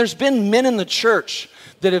 And there's been men in the church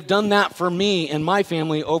that have done that for me and my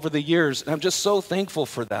family over the years. And I'm just so thankful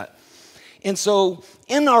for that. And so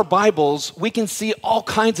in our Bibles, we can see all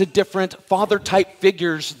kinds of different father-type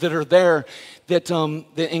figures that are there that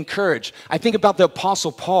encourage. I think about the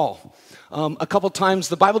Apostle Paul. A couple times,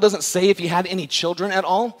 the Bible doesn't say if he had any children at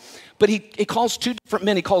all, but he calls 2 different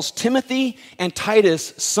men. He calls Timothy and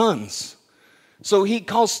Titus sons. So he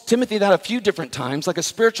calls Timothy that a few different times, like a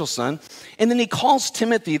spiritual son. And then he calls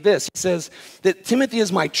Timothy this. He says that Timothy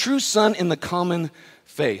is my true son in the common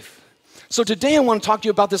faith. So today I want to talk to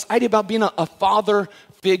you about this idea about being a father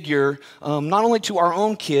figure, not only to our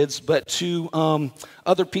own kids, but to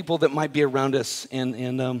other people that might be around us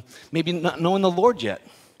and maybe not knowing the Lord yet.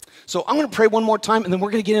 So I'm going to pray one more time, and then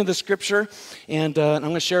we're going to get into the scripture, and I'm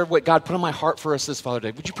going to share what God put on my heart for us this Father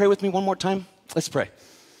Day. Would you pray with me one more time? Let's pray.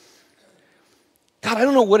 God, I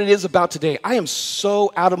don't know what it is about today. I am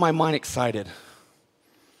so out of my mind excited.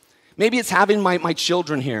 Maybe it's having my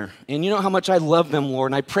children here, and you know how much I love them,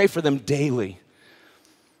 Lord, and I pray for them daily.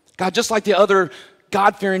 God, just like the other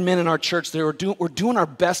God-fearing men in our church, we're doing our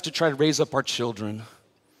best to try to raise up our children.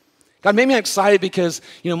 God, maybe I'm excited because,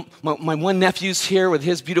 you know, my one nephew's here with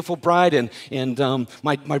his beautiful bride, and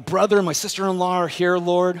my brother and my sister-in-law are here,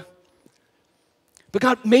 Lord. But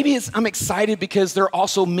God, maybe I'm excited because there are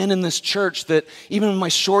also men in this church that even in my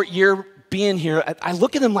short year being here, I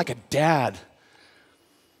look at them like a dad.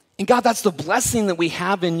 And God, that's the blessing that we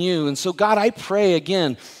have in you. And so God, I pray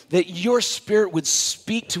again that your Spirit would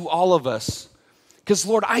speak to all of us. Because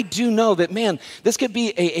Lord, I do know that, man, this could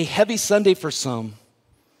be a heavy Sunday for some.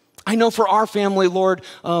 I know for our family, Lord,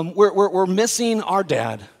 we're missing our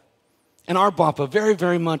dad and our Papa very,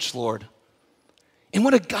 very much, Lord. And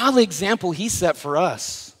what a godly example he set for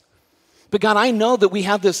us. But God, I know that we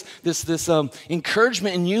have this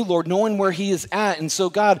encouragement in you, Lord, knowing where he is at. And so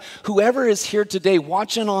God, whoever is here today,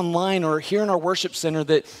 watching online or here in our worship center,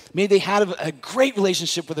 that maybe they had a great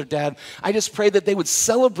relationship with their dad, I just pray that they would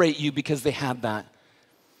celebrate you because they had that.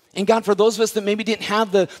 And God, for those of us that maybe didn't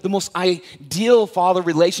have the most ideal father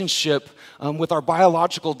relationship with our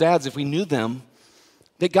biological dads, if we knew them,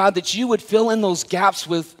 that God, that you would fill in those gaps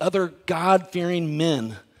with other God-fearing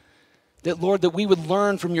men. That, Lord, that we would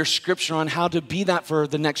learn from your scripture on how to be that for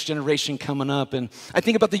the next generation coming up. And I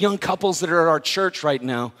think about the young couples that are at our church right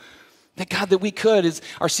now. That, God, that we could, as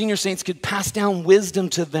our senior saints, could pass down wisdom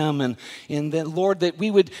to them. And that, Lord, that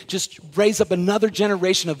we would just raise up another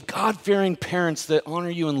generation of God-fearing parents that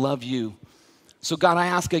honor you and love you. So, God, I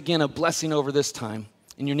ask again a blessing over this time.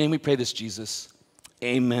 In your name we pray this, Jesus.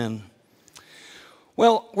 Amen.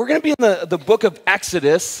 Well, we're going to be in the book of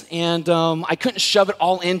Exodus, and I couldn't shove it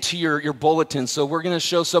all into your bulletin, so we're going to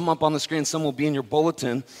show some up on the screen, some will be in your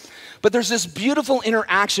bulletin. But there's this beautiful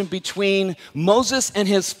interaction between Moses and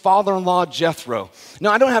his father-in-law, Jethro.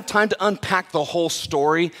 Now, I don't have time to unpack the whole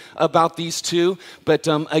story about these two, but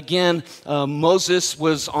again, Moses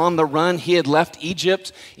was on the run. He had left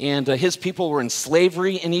Egypt, and his people were in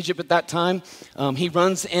slavery in Egypt at that time. He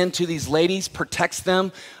runs into these ladies, protects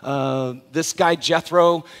them. This guy,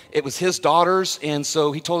 Jethro, it was his daughters, and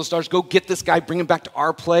so he told his daughters, go get this guy, bring him back to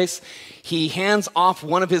our place. He hands off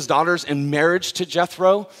one of his daughters in marriage to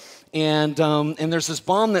Jethro. And there's this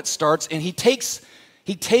bond that starts, and he takes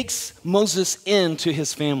Moses into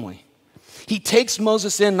his family. He takes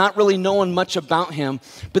Moses in, not really knowing much about him,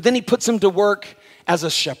 but then he puts him to work as a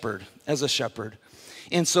shepherd.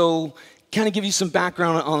 And so, kind of give you some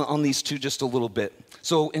background on these two just a little bit.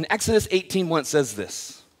 So in Exodus 18:1 it says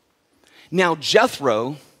this. Now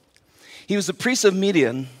Jethro, he was the priest of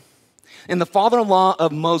Midian and the father-in-law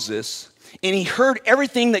of Moses, and he heard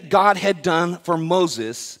everything that God had done for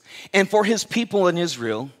Moses and for his people in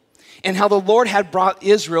Israel, and how the Lord had brought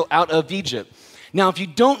Israel out of Egypt. Now, if you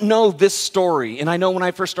don't know this story, and I know when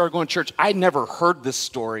I first started going to church, I'd never heard this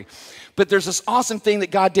story, but there's this awesome thing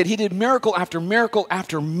that God did. He did miracle after miracle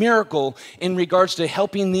after miracle in regards to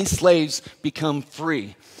helping these slaves become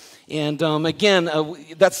free. And again,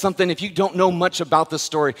 that's something, if you don't know much about this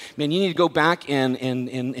story, man, you need to go back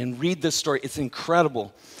and read this story. It's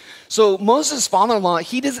incredible. So Moses' father-in-law,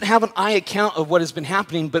 he doesn't have an eye account of what has been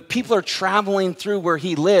happening, but people are traveling through where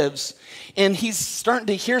he lives, and he's starting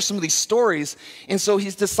to hear some of these stories, and so he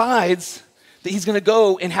decides that he's going to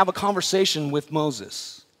go and have a conversation with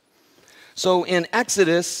Moses. So in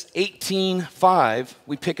Exodus 18:5,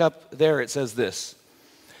 we pick up there, it says this,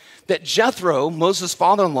 that Jethro, Moses'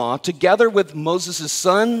 father-in-law, together with Moses'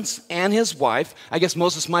 sons and his wife, I guess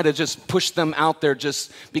Moses might have just pushed them out there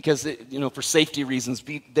just because, for safety reasons,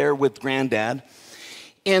 be there with granddad.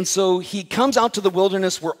 And so he comes out to the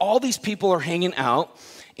wilderness where all these people are hanging out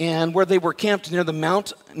and where they were camped near the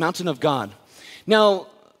mountain of God. Now,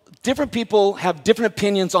 different people have different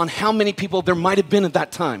opinions on how many people there might have been at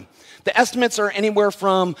that time. The estimates are anywhere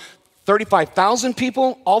from 35,000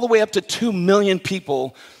 people all the way up to 2 million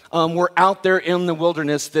people were out there in the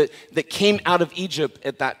wilderness that came out of Egypt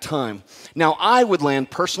at that time. Now, I would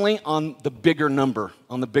land personally on the bigger number,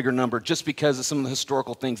 just because of some of the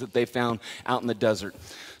historical things that they found out in the desert.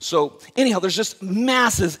 So anyhow, there's just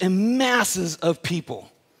masses and masses of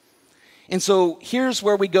people. And so here's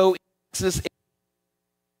where we go. Exodus.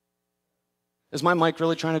 Is my mic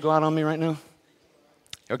really trying to go out on me right now?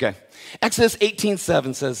 Okay. Exodus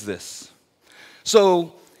 18:7 says this.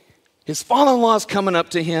 So his father-in-law is coming up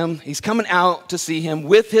to him. He's coming out to see him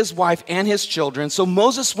with his wife and his children. So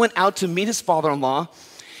Moses went out to meet his father-in-law.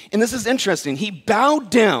 And this is interesting. He bowed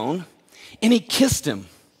down and he kissed him.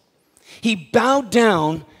 He bowed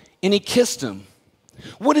down and he kissed him.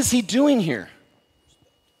 What is he doing here?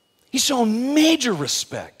 He's showing major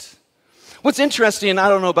respect. What's interesting, and I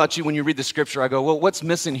don't know about you, when you read the scripture, I go, well, what's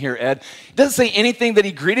missing here, Ed? It doesn't say anything that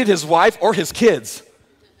he greeted his wife or his kids.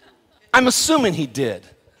 I'm assuming he did.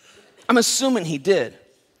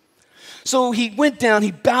 So he went down,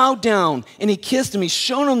 he bowed down, and he kissed him. He's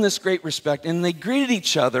shown him this great respect, and they greeted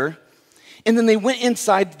each other, and then they went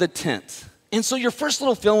inside the tent. And so your first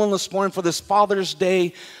little fill-in this morning for this Father's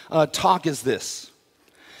Day talk is this,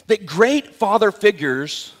 that great father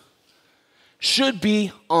figures should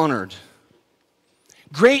be honored.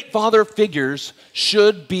 Great father figures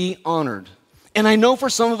should be honored. And I know for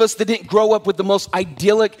some of us that didn't grow up with the most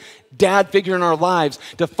idyllic dad figure in our lives,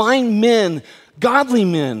 to find men, godly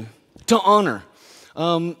men, to honor.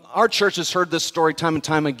 Our church has heard this story time and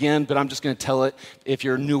time again, but I'm just going to tell it if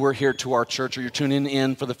you're newer here to our church or you're tuning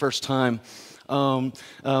in for the first time.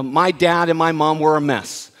 My dad and my mom were a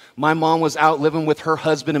mess. My mom was out living with her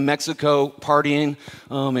husband in Mexico, partying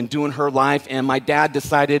and doing her life. And my dad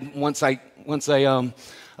decided once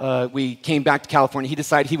we came back to California, he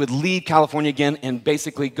decided he would leave California again and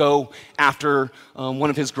basically go after one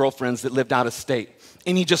of his girlfriends that lived out of state.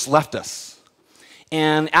 And he just left us.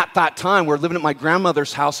 And at that time, we're living at my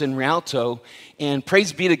grandmother's house in Rialto. And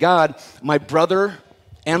praise be to God, my brother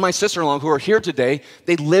and my sister-in-law, who are here today,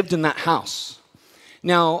 they lived in that house.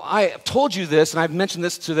 Now, I have told you this, and I've mentioned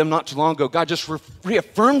this to them not too long ago. God just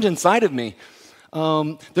reaffirmed inside of me.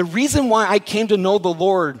 The reason why I came to know the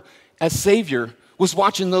Lord as Savior was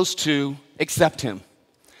watching those two accept Him.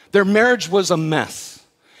 Their marriage was a mess.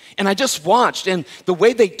 And I just watched, and the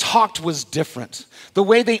way they talked was different. The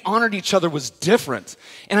way they honored each other was different.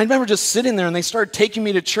 And I remember just sitting there, and they started taking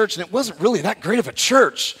me to church, and it wasn't really that great of a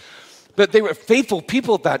church. But they were faithful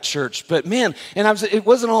people at that church. But man, and it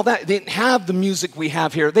wasn't all that. They didn't have the music we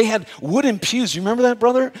have here. They had wooden pews. You remember that,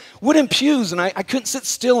 brother? Wooden pews. And I couldn't sit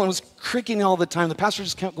still and was creaking all the time. The pastor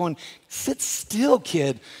just kept going, sit still,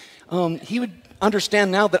 kid. He would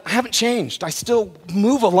understand now that I haven't changed. I still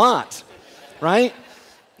move a lot, right?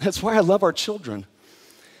 That's why I love our children.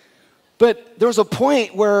 But there was a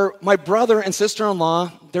point where my brother and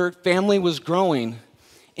sister-in-law, their family was growing,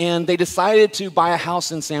 and they decided to buy a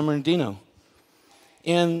house in San Bernardino.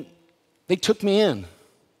 And they took me in.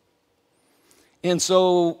 And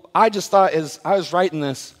so I just thought, as I was writing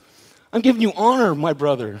this, I'm giving you honor, my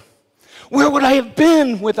brother. Where would I have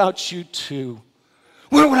been without you two?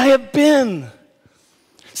 Where would I have been?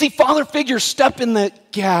 See, father figures step in the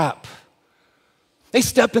gap. They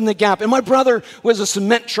step in the gap. And my brother was a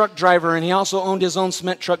cement truck driver, and he also owned his own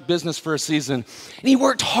cement truck business for a season. And he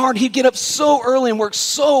worked hard. He'd get up so early and work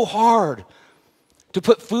so hard to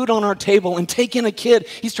put food on our table and take in a kid.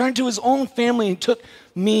 He's trying to do his own family and took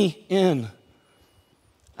me in.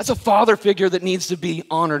 That's a father figure that needs to be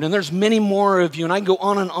honored. And there's many more of you, and I can go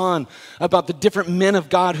on and on about the different men of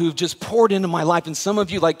God who've just poured into my life. And some of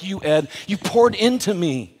you, like you, Ed, you poured into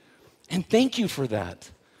me. And thank you for that.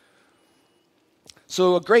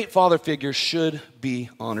 So a great father figure should be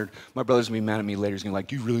honored. My brother's going to be mad at me later. He's going to be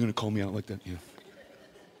like, you really going to call me out like that? Yeah.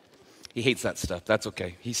 He hates that stuff. That's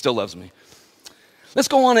okay. He still loves me. Let's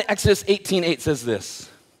go on to Exodus 18:8 says this.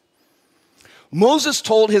 Moses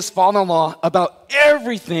told his father-in-law about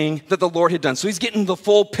everything that the Lord had done. So he's getting the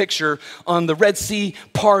full picture on the Red Sea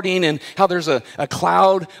parting and how there's a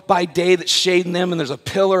cloud by day that's shading them and there's a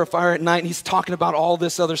pillar of fire at night. And he's talking about all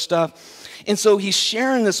this other stuff. And so he's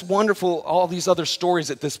sharing this wonderful, all these other stories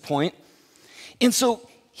at this point. And so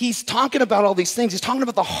he's talking about all these things. He's talking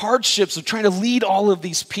about the hardships of trying to lead all of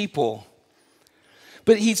these people.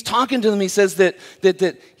 But he's talking to them, he says that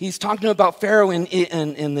he's talking about Pharaoh and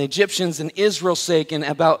the Egyptians and Israel's sake and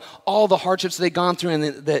about all the hardships they'd gone through and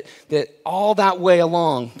that all that way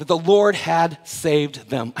along, that the Lord had saved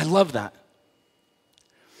them. I love that.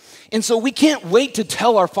 And so we can't wait to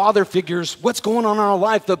tell our father figures what's going on in our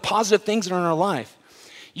life, the positive things that are in our life.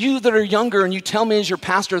 You that are younger and you tell me as your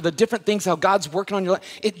pastor the different things, how God's working on your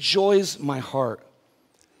life, it joys my heart.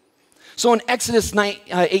 So in Exodus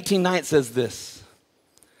 18:9 it says this.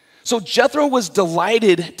 So Jethro was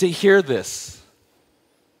delighted to hear this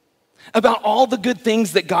about all the good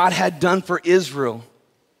things that God had done for Israel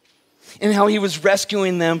and how he was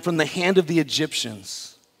rescuing them from the hand of the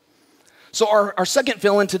Egyptians. So our second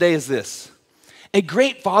fill-in today is this. A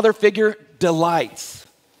great father figure delights.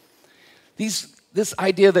 This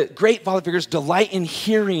idea that great father figures delight in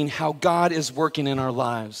hearing how God is working in our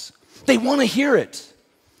lives. They want to hear it.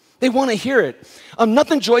 They want to hear it.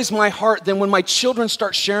 Nothing joys my heart than when my children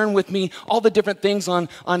start sharing with me all the different things on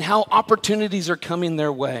how opportunities are coming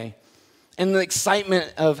their way and the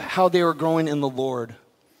excitement of how they are growing in the Lord.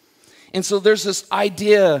 And so there's this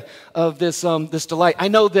idea of this delight. I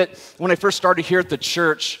know that when I first started here at the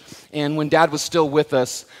church and when Dad was still with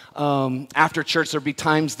us, after church there'd be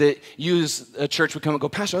times that you as a church would come and go,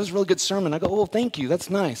 Pastor, that was a really good sermon. I go, oh, thank you, that's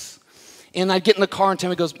nice. And I'd get in the car and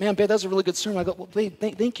Tammy goes, man, babe, that was a really good sermon. I go, well, babe,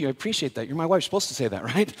 thank you, I appreciate that. You're my wife, you're supposed to say that,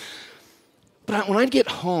 right? But when I'd get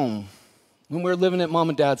home, when we were living at Mom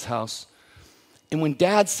and Dad's house, and when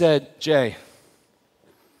Dad said, Jay,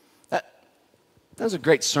 that was a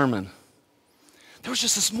great sermon, there was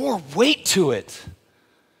just this more weight to it.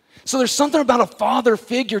 So there's something about a father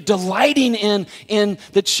figure delighting in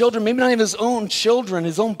the children, maybe not even his own children,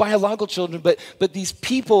 his own biological children, but these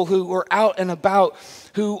people who are out and about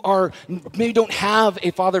who are maybe don't have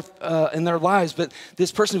a father in their lives, but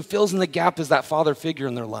this person who fills in the gap is that father figure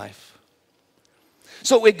in their life.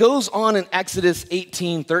 So it goes on in Exodus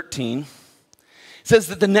 18:13. It says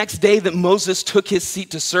that the next day that Moses took his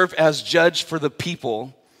seat to serve as judge for the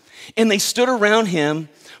people, and they stood around him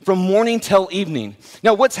from morning till evening.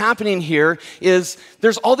 Now, what's happening here is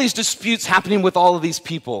there's all these disputes happening with all of these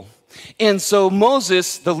people. And so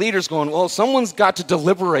Moses, the leader's going, well, someone's got to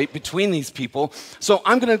deliberate between these people. So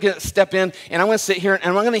I'm going to step in, and I'm going to sit here, and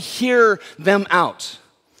I'm going to hear them out.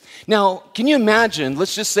 Now, can you imagine,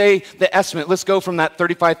 let's just say the estimate, let's go from that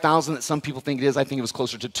 35,000 that some people think it is. I think it was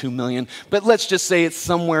closer to 2 million. But let's just say it's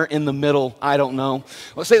somewhere in the middle. I don't know.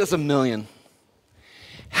 Let's say that's 1 million.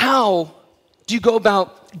 How do you go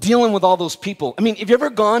about dealing with all those people? I mean, have you ever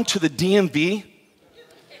gone to the DMV?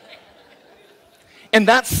 And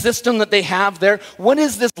that system that they have there, what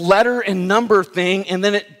is this letter and number thing? And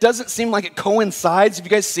then it doesn't seem like it coincides. Have you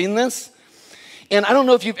guys seen this? And I don't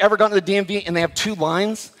know if you've ever gone to the DMV and they have 2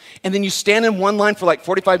 lines, and then you stand in one line for like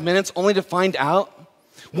 45 minutes only to find out,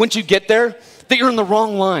 once you get there, that you're in the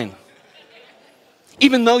wrong line.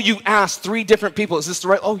 Even though you asked 3 different people, is this the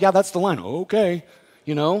right? Oh, yeah, that's the line. Okay,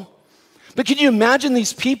 you know. But can you imagine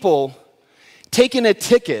these people taking a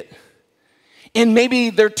ticket, and maybe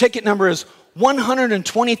their ticket number is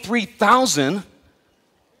 123,000,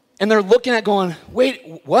 and they're looking at going,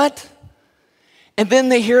 wait, what? And then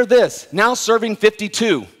they hear this, now serving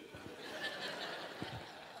 52.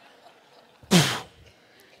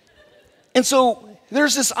 And so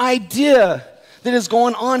there's this idea that is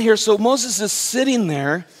going on here. So Moses is sitting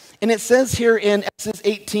there, and it says here in Exodus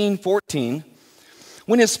 18:14,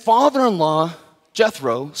 when his father-in-law,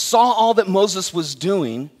 Jethro, saw all that Moses was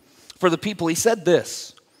doing for the people, he said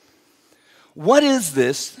this, what is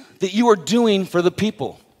this that you are doing for the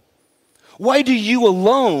people? Why do you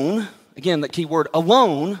alone, again, that key word,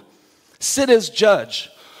 alone, sit as judge,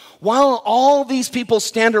 while all these people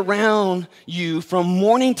stand around you from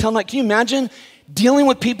morning till night? Can you imagine dealing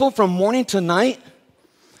with people from morning to night?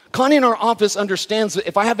 Connie in our office understands that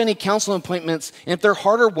if I have any counseling appointments, and if they're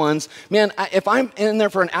harder ones, man, if I'm in there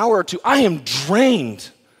for an hour or 2, I am drained,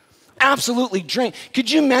 absolutely drained.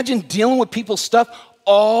 Could you imagine dealing with people's stuff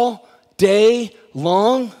all day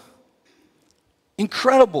long?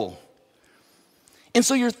 Incredible. And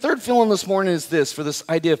so your third fill-in this morning is this, for this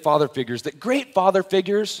idea of father figures, that great father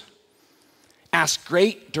figures ask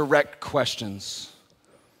great direct questions.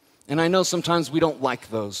 And I know sometimes we don't like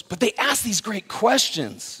those, but they ask these great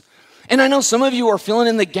questions. And I know some of you are filling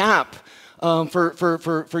in the gap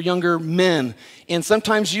for younger men. And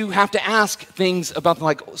sometimes you have to ask things about them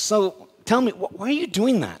like, so tell me, why are you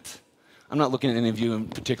doing that? I'm not looking at any of you in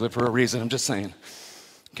particular for a reason. I'm just saying,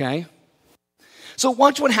 okay? So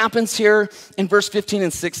watch what happens here in verse 15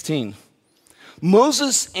 and 16.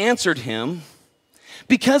 Moses answered him,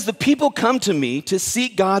 because the people come to me to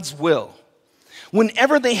seek God's will.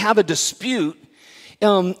 Whenever they have a dispute,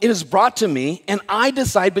 it is brought to me, and I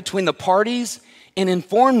decide between the parties and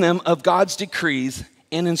inform them of God's decrees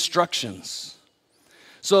and instructions.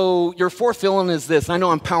 So your fourth fill-in is this. I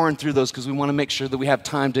know I'm powering through those because we want to make sure that we have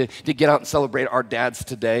time to get out and celebrate our dads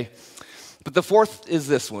today. But the fourth is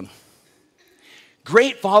this one.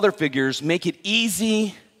 Great father figures make it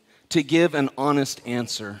easy to give an honest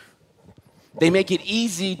answer. They make it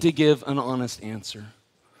easy to give an honest answer.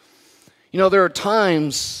 You know, there are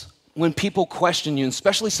times when people question you, and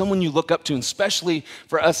especially someone you look up to, and especially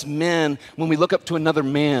for us men, when we look up to another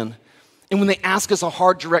man, and when they ask us a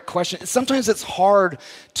hard, direct question, sometimes it's hard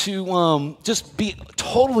to just be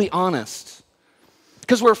totally honest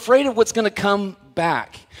because we're afraid of what's going to come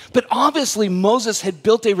back. But obviously, Moses had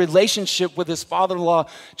built a relationship with his father-in-law,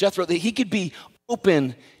 Jethro, that he could be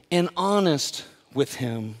open and honest with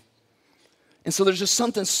him. And so there's just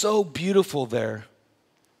something so beautiful there.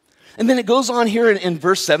 And then it goes on here in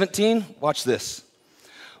verse 17. Watch this.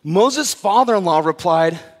 Moses' father-in-law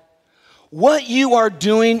replied, "What you are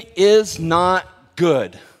doing is not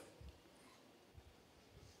good."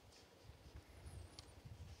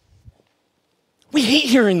 We hate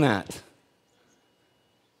hearing that.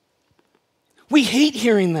 We hate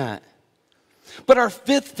hearing that. But our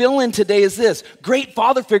fifth fill-in today is this. Great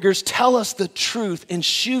father figures tell us the truth and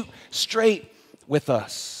shoot straight with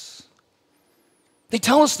us. They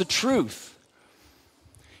tell us the truth.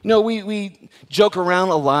 You know, we joke around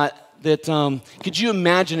a lot that could you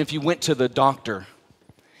imagine if you went to the doctor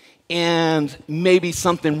and maybe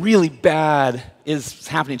something really bad is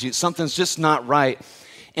happening to you, something's just not right,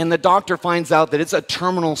 and the doctor finds out that it's a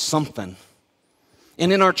terminal something.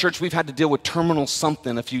 And in our church, we've had to deal with terminal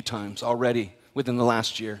something a few times already within the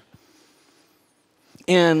last year.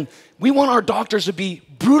 And we want our doctors to be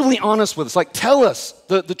brutally honest with us, like tell us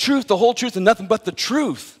the truth, the whole truth, and nothing but the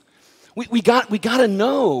truth. We got to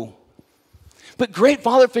know. But great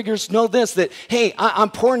father figures know this, that, hey, I'm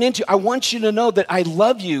pouring into you. I want you to know that I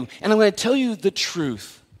love you, and I'm going to tell you the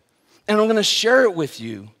truth, and I'm going to share it with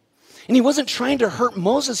you. And he wasn't trying to hurt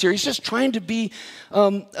Moses here. He's just trying to be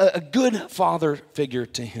a good father figure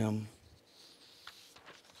to him.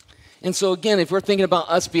 And so again, if we're thinking about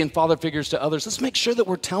us being father figures to others, let's make sure that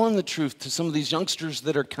we're telling the truth to some of these youngsters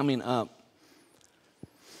that are coming up.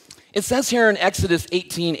 It says here in Exodus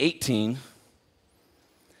 18:18,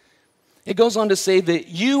 it goes on to say that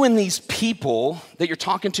you and these people that you're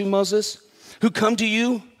talking to, Moses, who come to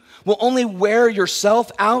you, will only wear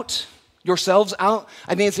yourselves out.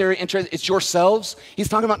 I think it's very interesting. It's yourselves. He's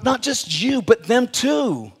talking about not just you, but them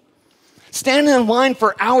too. Standing in line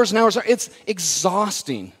for hours and hours, it's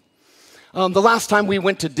exhausting. The last time we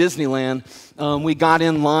went to Disneyland, we got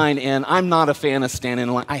in line, and I'm not a fan of standing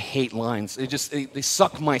in line. I hate lines. They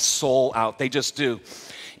suck my soul out. They just do.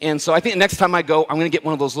 And so I think next time I go, I'm going to get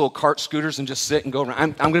one of those little cart scooters and just sit and go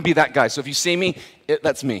around. I'm going to be that guy. So if you see me,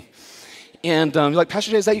 that's me. And you're like,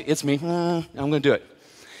 Pastor Jay, is that you? It's me. I'm going to do it.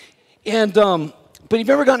 And but you've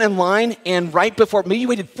ever gotten in line, and right before, maybe you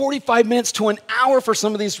waited 45 minutes to an hour for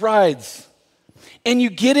some of these rides. And you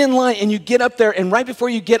get in line, and you get up there, and right before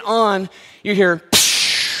you get on, you hear,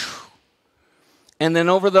 pshh, and then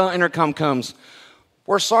over the intercom comes,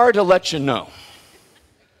 "We're sorry to let you know.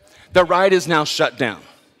 The ride is now shut down.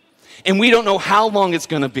 And we don't know how long it's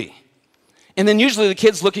going to be." And then usually the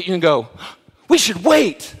kids look at you and go, "We should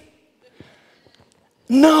wait."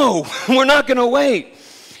 No, we're not going to wait.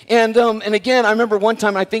 And again, I remember one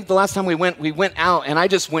time, I think the last time we went out, and I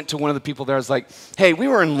just went to one of the people there. I was like, "Hey, we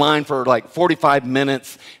were in line for like 45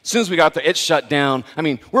 minutes. As soon as we got there, it shut down. I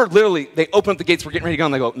mean, they open up the gates, we're getting ready to go,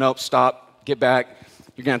 and they go, 'Nope, stop, get back.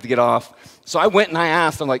 You're going to have to get off.'" So I went and I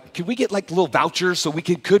asked, I'm like, "Could we get like little vouchers so we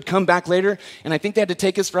could come back later?" And I think they had to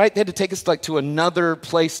take us, right? They had to take us like to another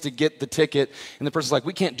place to get the ticket. And the person's like,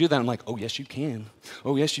 "We can't do that." I'm like, "Oh, yes, you can.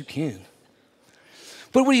 Oh, yes, you can."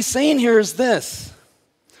 But what he's saying here is this.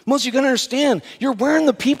 Most of you got to understand, you're wearing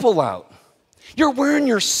the people out. You're wearing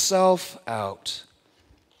yourself out.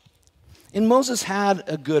 And Moses had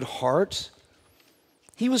a good heart.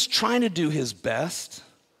 He was trying to do his best.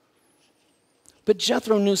 But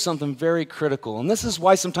Jethro knew something very critical. And this is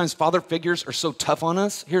why sometimes father figures are so tough on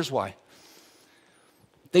us. Here's why.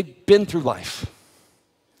 They've been through life.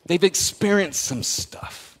 They've experienced some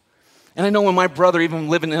stuff. And I know when my brother, even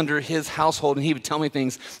living under his household, and he would tell me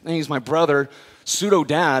things, and he's my brother,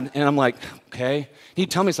 pseudo-dad, and I'm like, okay.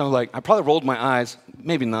 He'd tell me something like, I probably rolled my eyes.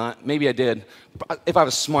 Maybe not. Maybe I did. If I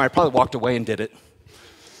was smart, I probably walked away and did it.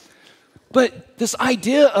 But this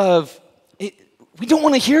idea of, we don't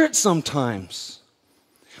want to hear it sometimes.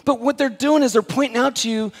 But what they're doing is they're pointing out to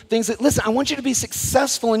you things that, listen, I want you to be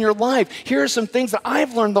successful in your life. Here are some things that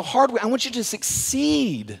I've learned the hard way. I want you to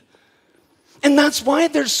succeed. And that's why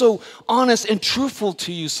they're so honest and truthful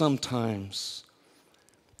to you sometimes,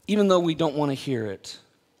 even though we don't want to hear it.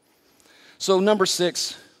 So number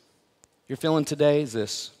 6, you're feeling today is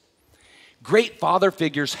this. Great father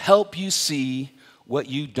figures help you see what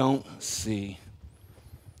you don't see.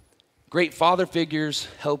 Great father figures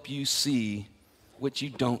help you see what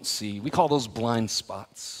you don't see. We call those blind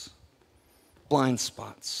spots. Blind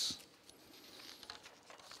spots.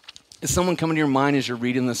 Is someone coming to your mind as you're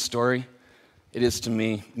reading this story? It is to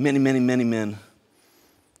me. Many, many, many men.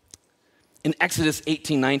 In Exodus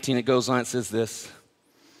 18:19, it goes on, it says this.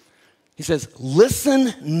 He says,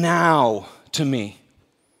 listen now to me.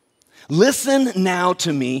 Listen now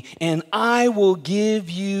to me, and I will give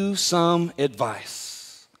you some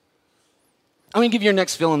advice. I'm going to give you your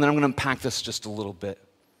next fill, and then I'm going to unpack this just a little bit.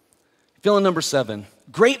 Fill-in number 7.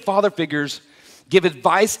 Great father figures give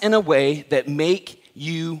advice in a way that make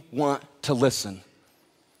you want to listen.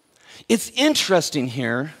 It's interesting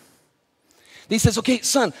here. He says, okay,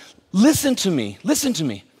 son, listen to me. Listen to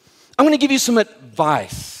me. I'm going to give you some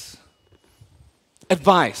advice.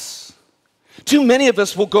 Advice. Too many of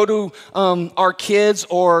us will go to our kids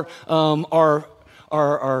or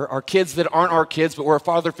our kids that aren't our kids, but we're a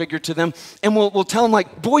father figure to them, and we'll tell them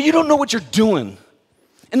like, boy, you don't know what you're doing.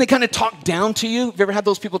 And they kind of talk down to you. Have you ever had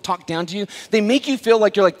those people talk down to you? They make you feel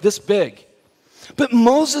like you're like this big. But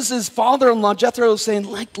Moses' father-in-law, Jethro, was saying,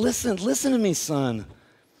 like, listen to me, son.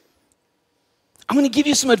 I'm going to give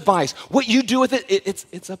you some advice. What you do with it,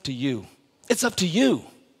 it's up to you. It's up to you.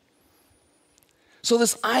 So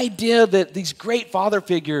this idea that these great father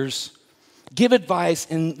figures give advice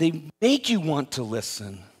and they make you want to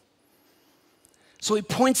listen. So he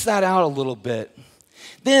points that out a little bit.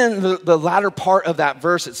 Then the latter part of that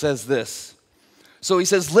verse, it says this. So he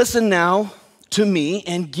says, listen now to me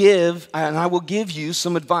and I will give you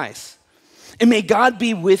some advice. And may God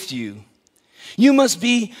be with you. You must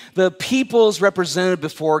be the people's representative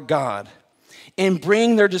before God and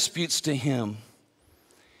bring their disputes to him.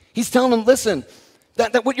 He's telling them, listen,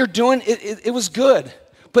 that what you're doing, it was good,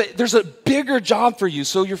 but there's a bigger job for you.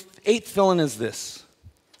 So your 8th fill-in is this.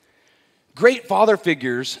 Great father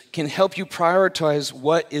figures can help you prioritize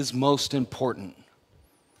what is most important.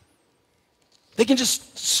 They can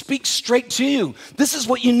just speak straight to you. This is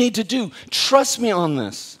what you need to do. Trust me on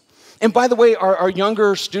this. And by the way, our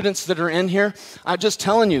younger students that are in here, I'm just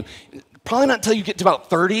telling you, probably not until you get to about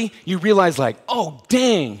 30, you realize like, oh,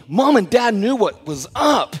 dang, mom and dad knew what was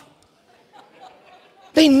up.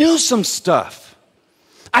 They knew some stuff.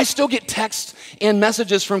 I still get texts and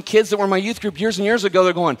messages from kids that were in my youth group years and years ago.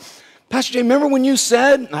 They're going, Pastor Jay, remember when you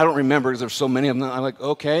said? And I don't remember because there's so many of them. I'm like,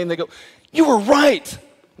 okay. And they go, you were right.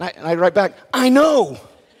 And I write back, I know.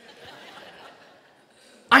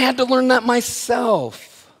 I had to learn that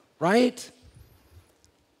myself, right?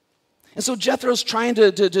 And so Jethro's trying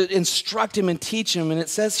to instruct him and teach him. And it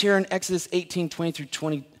says here in Exodus 18:20 through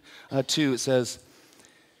 22, it says,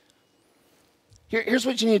 here's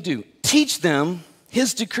what you need to do. Teach them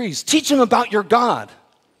his decrees. Teach them about your God.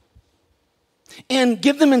 And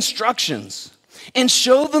give them instructions. And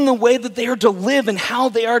show them the way that they are to live and how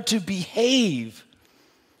they are to behave.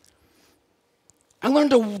 I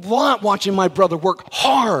learned a lot watching my brother work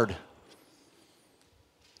hard.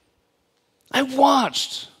 I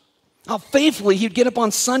watched how faithfully he'd get up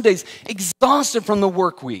on Sundays exhausted from the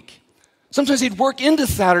work week. Sometimes he'd work into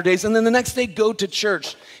Saturdays and then the next day go to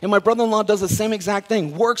church. And my brother-in-law does the same exact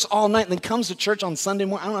thing, works all night and then comes to church on Sunday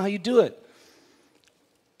morning. I don't know how you do it.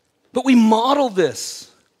 But we model this.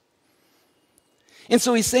 And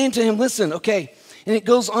so he's saying to him, listen, okay, and it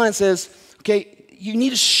goes on and says, okay, you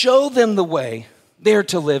need to show them the way they are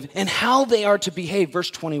to live and how they are to behave, verse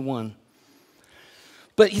 21.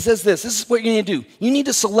 But he says this is what you need to do. You need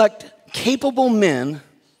to select capable men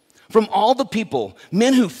from all the people,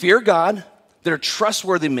 men who fear God, that are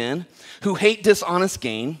trustworthy men, who hate dishonest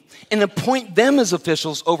gain, and appoint them as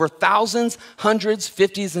officials over thousands, hundreds,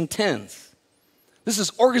 fifties, and tens. This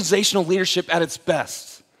is organizational leadership at its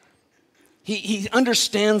best. He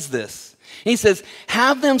understands this. And he says,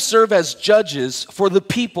 have them serve as judges for the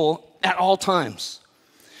people at all times.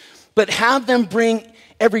 But have them bring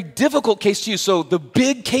every difficult case to you. So the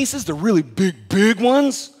big cases, the really big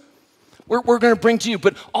ones, we're going to bring to you.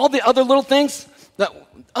 But all the other little things, that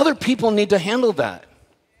other people need to handle that.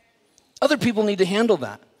 Other people need to handle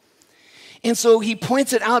that. And so he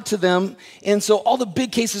points it out to them. And so all the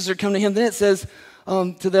big cases are coming to him. Then it says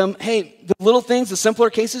to them, hey, the little things, the simpler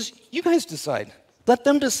cases, you guys decide. Let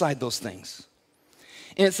them decide those things.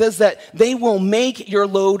 And it says that they will make your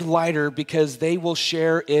load lighter because they will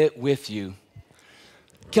share it with you.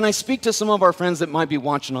 Can I speak to some of our friends that might be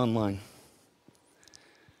watching online?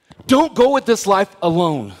 Don't go with this life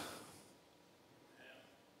alone.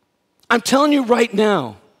 I'm telling you right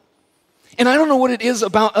now. And I don't know what it is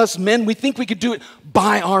about us men. We think we could do it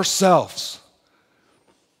by ourselves.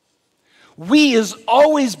 We is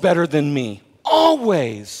always better than me.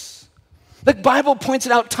 Always. The Bible points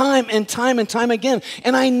it out time and time and time again.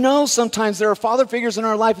 And I know sometimes there are father figures in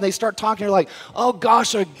our life and they start talking, you're like, oh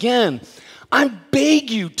gosh, again. I beg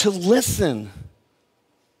you to listen.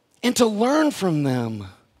 and to learn from them.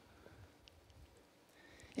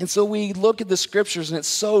 And so we look at the scriptures, and it's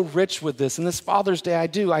so rich with this. And this Father's Day,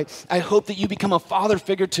 I hope that you become a father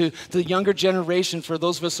figure to the younger generation, for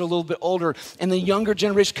those of us who are a little bit older. And the younger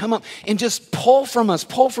generation come up and just pull from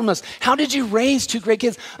us. How did you raise two great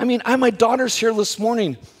kids? I mean, I had my daughters here this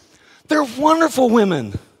morning. They're wonderful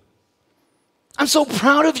women. I'm so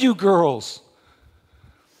proud of you girls.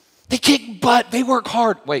 They kick butt. They work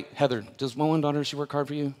hard. Wait, Heather, does my one daughter, does she work hard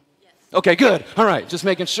for you? Yes. Okay, good. All right, just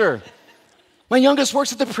making sure. My youngest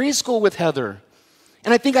works at the preschool with Heather.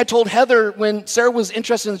 And I think I told Heather when Sarah was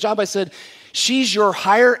interested in the job, I said, she's your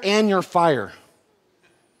hire and your fire.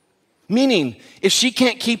 Meaning, if she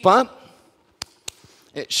can't keep up,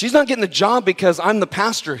 she's not getting the job because I'm the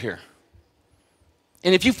pastor here.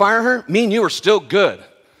 And if you fire her, me and you are still good.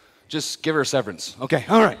 Just give her a severance. Okay,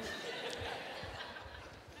 all right.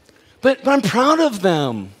 But I'm proud of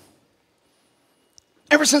them.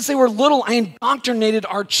 Ever since they were little, I indoctrinated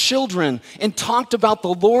our children and talked about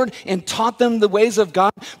the Lord and taught them the ways of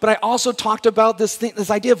God. But I also talked about this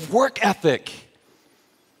idea of work ethic.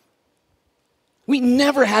 We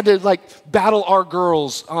never had to battle our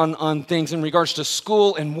girls on things in regards to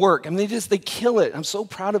school and work. I mean, they kill it. I'm so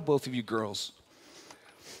proud of both of you girls.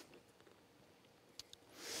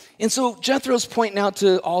 And so Jethro's pointing out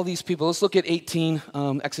to all these people. Let's look at Exodus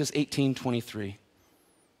 18:23.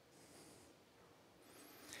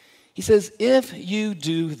 He says, if you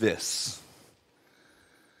do this,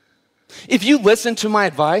 if you listen to my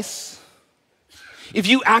advice, if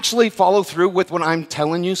you actually follow through with what I'm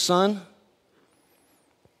telling you, son,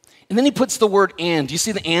 and then he puts the word and. Do you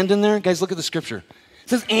see the and in there? Guys, look at the scripture. It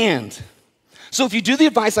says and. So if you do the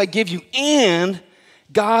advice I give you, and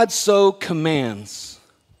God so commands.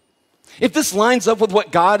 If this lines up with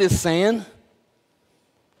what God is saying,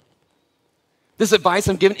 this advice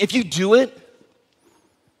I'm giving, if you do it,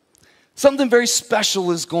 something very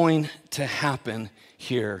special is going to happen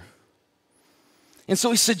here. And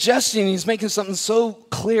so he's suggesting, he's making something so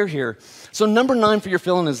clear here. So number 9 for your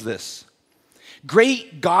fill-in is this.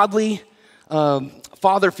 Great godly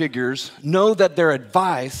father figures know that their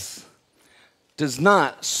advice does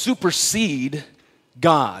not supersede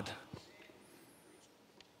God.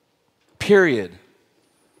 Period.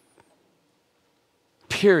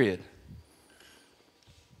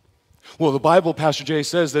 Well, the Bible, Pastor Jay,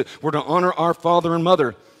 says that we're to honor our father and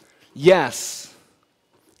mother. Yes,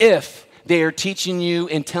 if they are teaching you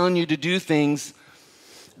and telling you to do things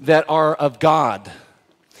that are of God.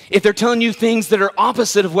 If they're telling you things that are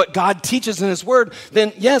opposite of what God teaches in his word,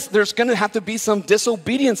 then yes, there's going to have to be some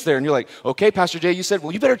disobedience there. And you're like, okay, Pastor Jay, you said,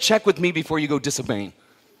 well, you better check with me before you go disobeying.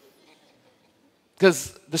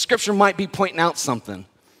 Because the scripture might be pointing out something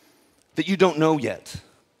that you don't know yet.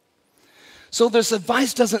 So this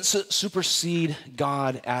advice doesn't supersede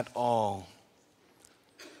God at all.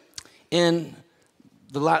 In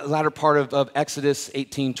the latter part of Exodus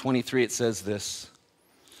 18:23, it says this.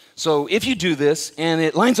 So if you do this, and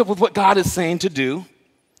it lines up with what God is saying to do,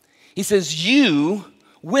 he says, you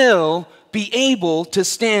will be able to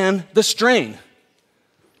stand the strain.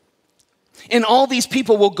 And all these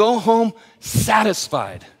people will go home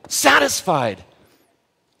satisfied. Satisfied.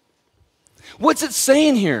 What's it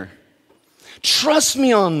saying here? Trust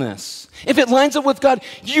me on this. If it lines up with God,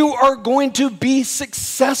 you are going to be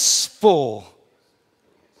successful.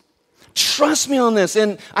 Trust me on this.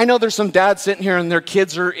 And I know there's some dads sitting here and their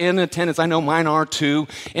kids are in attendance. I know mine are too.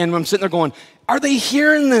 And I'm sitting there going, are they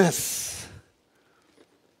hearing this?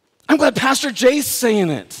 I'm glad Pastor Jay's saying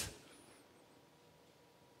it.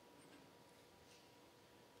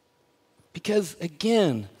 Because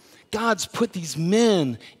again, God's put these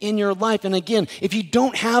men in your life. And again, if you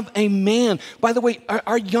don't have a man, by the way,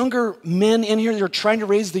 our younger men in here that are trying to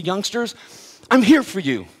raise the youngsters, I'm here for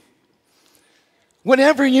you.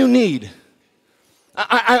 Whatever you need.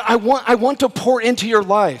 I want to pour into your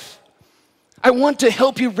life. I want to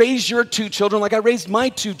help you raise your 2 children like I raised my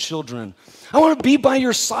 2 children. I want to be by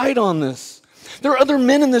your side on this. There are other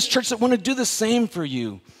men in this church that want to do the same for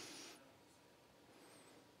you.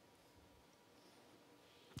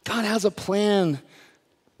 God has a plan,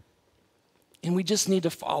 and we just need to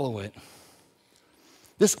follow it.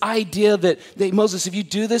 This idea that Moses, if you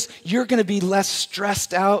do this, you're going to be less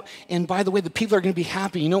stressed out, and by the way, the people are going to be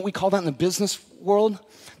happy. You know what we call that in the business world?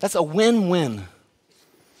 That's a win-win.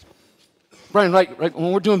 Brian, right,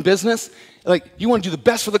 when we're doing business, you want to do the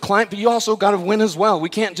best for the client, but you also got to win as well. We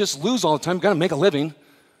can't just lose all the time. We've got to make a living.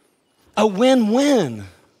 A win-win.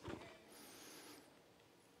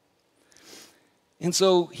 And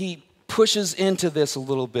so he pushes into this a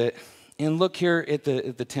little bit. And look here at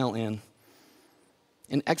the tail end.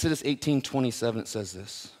 In Exodus 18:27, it says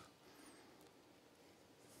this.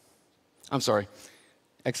 I'm sorry,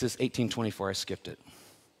 Exodus 18:24, I skipped it.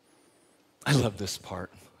 I love this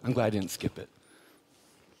part. I'm glad I didn't skip it.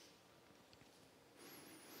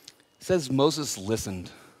 It says Moses listened.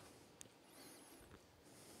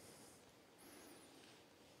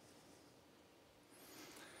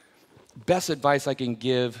 Best advice I can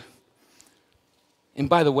give, and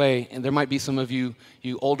by the way, and there might be some of you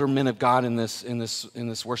older men of God in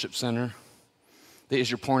this worship center, that as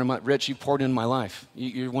you're pouring in my, Rich, you poured in my life.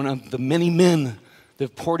 You're one of the many men that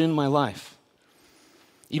have poured in my life,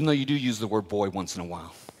 even though you do use the word boy once in a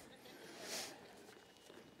while.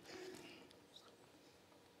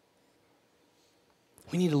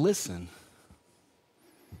 We need to listen.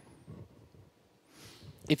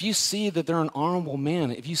 If you see that they're an honorable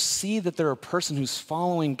man, if you see that they're a person who's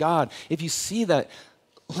following God, if you see that,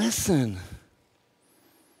 listen.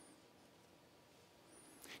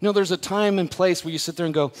 You know, there's a time and place where you sit there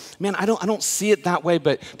and go, man, I don't see it that way,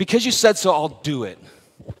 but because you said so, I'll do it.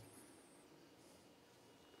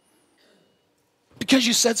 Because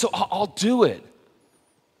you said so, I'll do it.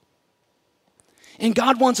 And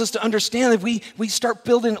God wants us to understand that we start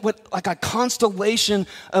building like a constellation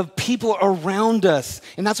of people around us.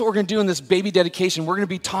 And that's what we're going to do in this baby dedication. We're going to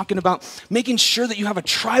be talking about making sure that you have a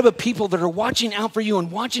tribe of people that are watching out for you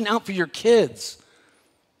and watching out for your kids.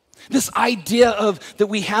 This idea of that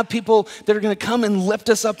we have people that are going to come and lift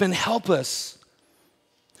us up and help us.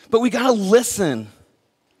 But we got to listen.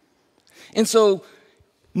 And so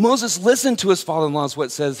Moses listened to his father-in-law is what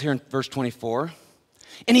it says here in verse 24.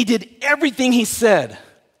 And he did everything he said.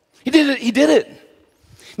 He did it.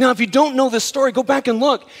 Now, if you don't know this story, go back and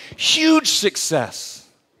look. Huge success.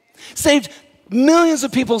 Saved millions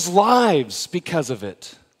of people's lives because of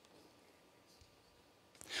it.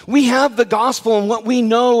 We have the gospel and what we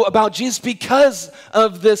know about Jesus because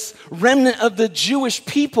of this remnant of the Jewish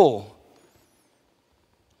people.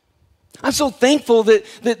 I'm so thankful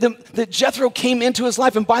that Jethro came into his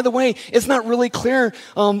life. And by the way, it's not really clear.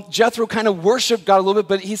 Jethro kind of worshiped God a little bit,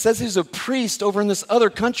 but he says he's a priest over in this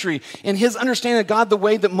other country. And his understanding of God, the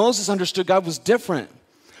way that Moses understood God, was different.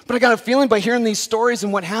 But I got a feeling by hearing these stories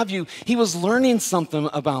and what have you, he was learning something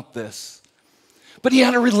about this. But he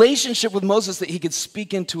had a relationship with Moses that he could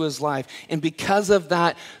speak into his life. And because of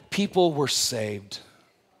that, people were saved.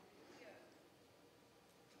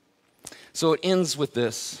 So it ends with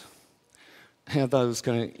this. I thought it was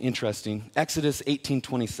kind of interesting. Exodus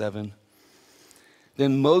 18:27.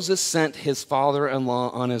 Then Moses sent his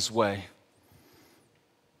father-in-law on his way.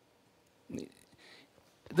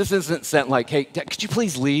 This isn't sent like, hey, could you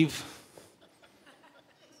please leave?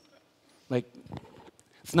 Like,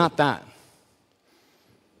 it's not that.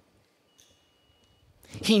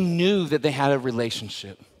 He knew that they had a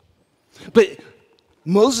relationship. But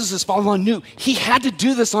Moses' father-in-law knew he had to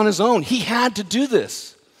do this on his own. He had to do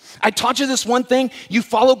this. I taught you this one thing. You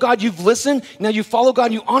follow God, you've listened. Now you follow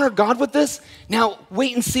God, you honor God with this. Now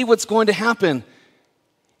wait and see what's going to happen.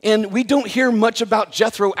 And we don't hear much about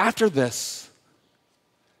Jethro after this.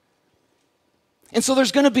 And so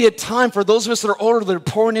there's going to be a time for those of us that are older that are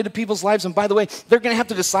pouring into people's lives. And by the way, they're going to have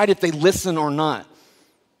to decide if they listen or not.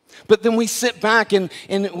 But then we sit back and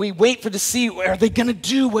we wait to see, are they going to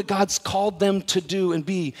do what God's called them to do and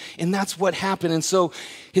be? And that's what happened. And so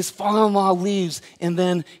his father-in-law leaves, and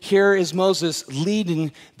then here is Moses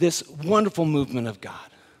leading this wonderful movement of God.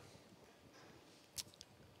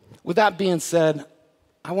 With that being said,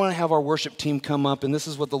 I want to have our worship team come up, and this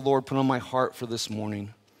is what the Lord put on my heart for this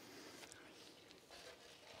morning.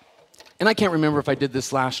 And I can't remember if I did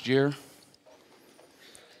this last year.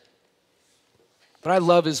 But I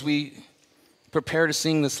love as we prepare to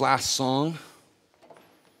sing this last song,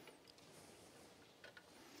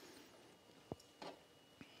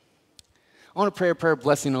 I want to pray a prayer of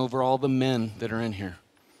blessing over all the men that are in here.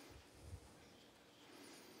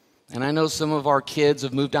 And I know some of our kids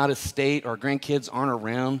have moved out of state, our grandkids aren't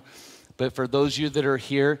around, but for those of you that are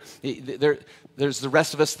here, there's the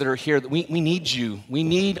rest of us that are here. We need you. We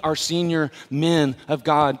need our senior men of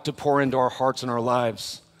God to pour into our hearts and our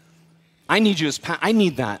lives. I need you as I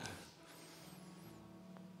need that.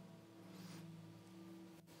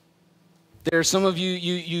 There are some of you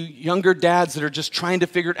younger dads that are just trying to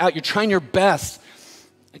figure it out. You're trying your best.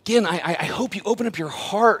 Again, I hope you open up your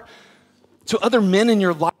heart to other men in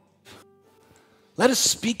your life. Let us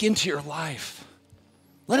speak into your life.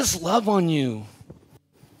 Let us love on you.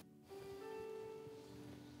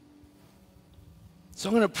 So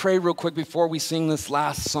I'm going to pray real quick before we sing this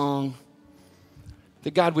last song,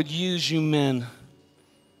 that God would use you men.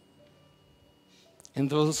 And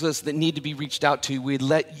those of us that need to be reached out to, we'd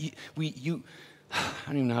let you, I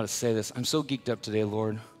don't even know how to say this. I'm so geeked up today,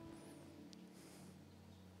 Lord.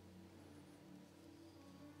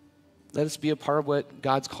 Let us be a part of what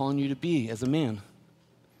God's calling you to be as a man.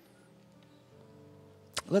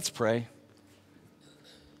 Let's pray.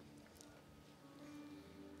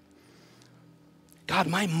 God,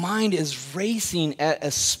 my mind is racing at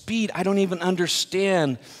a speed I don't even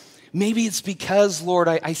understand. Maybe it's because, Lord,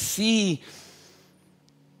 I see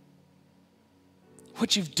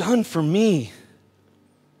what you've done for me.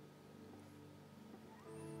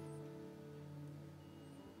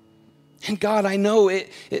 And God, I know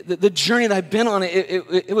the journey that I've been on,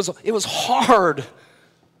 it was hard.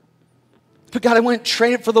 But God, I wouldn't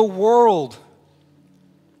trade it for the world.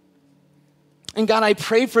 And God, I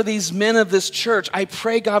pray for these men of this church. I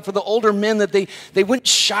pray, God, for the older men that they wouldn't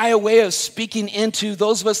shy away of speaking into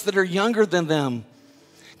those of us that are younger than them.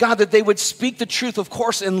 God, that they would speak the truth, of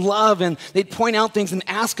course, in love, and they'd point out things and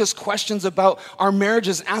ask us questions about our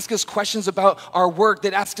marriages, ask us questions about our work,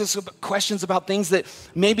 they'd ask us questions about things that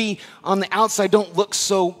maybe on the outside don't look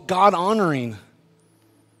so God-honoring.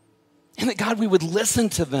 And that, God, we would listen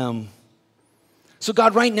to them. So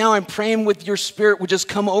God, right now I'm praying with your Spirit would just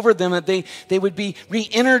come over them, that they would be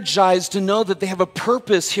re-energized to know that they have a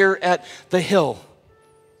purpose here at the Hill.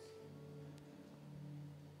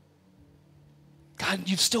 God,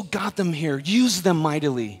 you've still got them here. Use them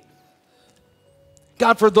mightily.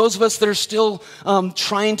 God, for those of us that are still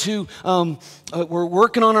trying to, we're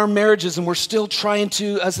working on our marriages and we're still trying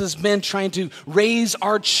to, as men, trying to raise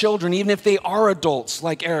our children, even if they are adults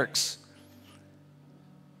like Eric's.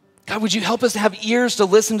 God, would you help us to have ears to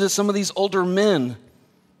listen to some of these older men?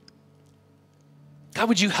 God,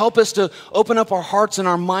 would you help us to open up our hearts and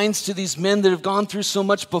our minds to these men that have gone through so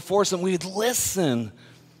much before us, and we would listen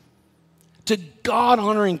to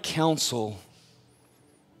God-honoring counsel.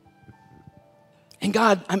 And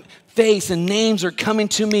God, face and names are coming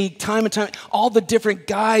to me time and time. All the different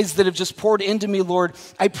guys that have just poured into me, Lord,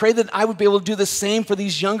 I pray that I would be able to do the same for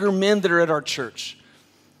these younger men that are at our church.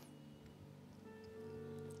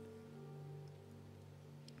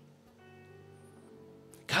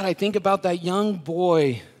 God, I think about that young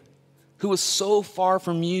boy who was so far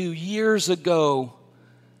from you years ago,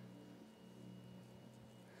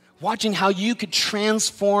 watching how you could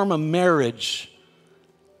transform a marriage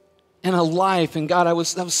and a life. And God, I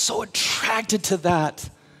was so attracted to that.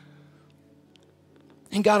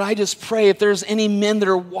 And God, I just pray if there's any men that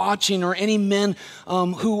are watching or any men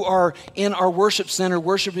who are in our worship center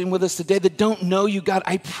worshiping with us today that don't know you, God,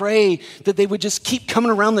 I pray that they would just keep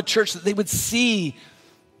coming around the church, that they would see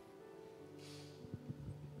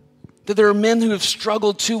that there are men who have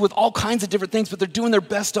struggled too with all kinds of different things, but they're doing their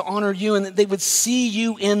best to honor you, and that they would see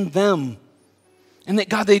you in them. And that,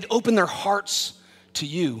 God, they'd open their hearts to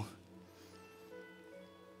you.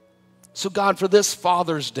 So, God, for this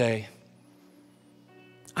Father's Day,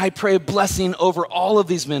 I pray a blessing over all of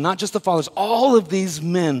these men, not just the fathers, all of these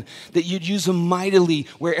men, that you'd use them mightily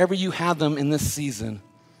wherever you have them in this season.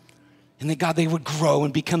 And that, God, they would grow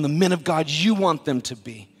and become the men of God you want them to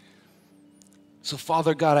be. So,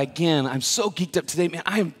 Father God, again, I'm so geeked up today.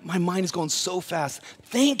 Man, my mind is going so fast.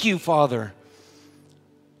 Thank you, Father,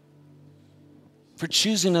 for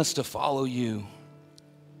choosing us to follow you.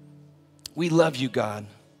 We love you, God.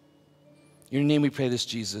 In your name we pray this,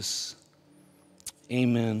 Jesus.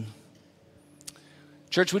 Amen.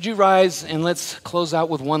 Church, would you rise and let's close out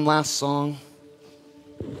with one last song.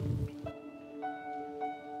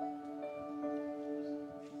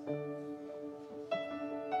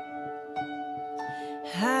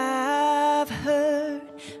 I've heard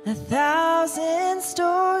 1,000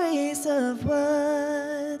 stories of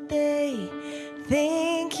what they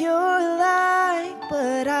think you're like,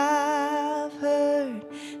 but I've heard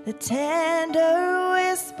the tender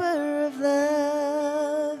whisper of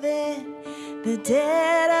love in the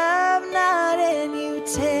dead of night, and you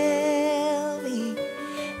tell me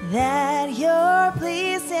that you're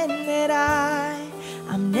pleased and that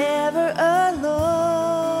I'm never alone.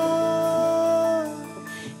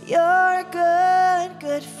 You're a good,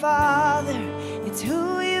 good Father. It's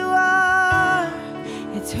who you are.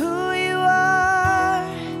 It's who you are.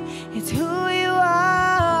 It's who you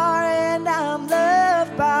are. And I'm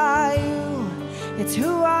loved by you. It's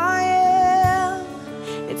who I am.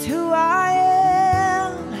 It's who I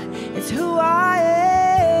am.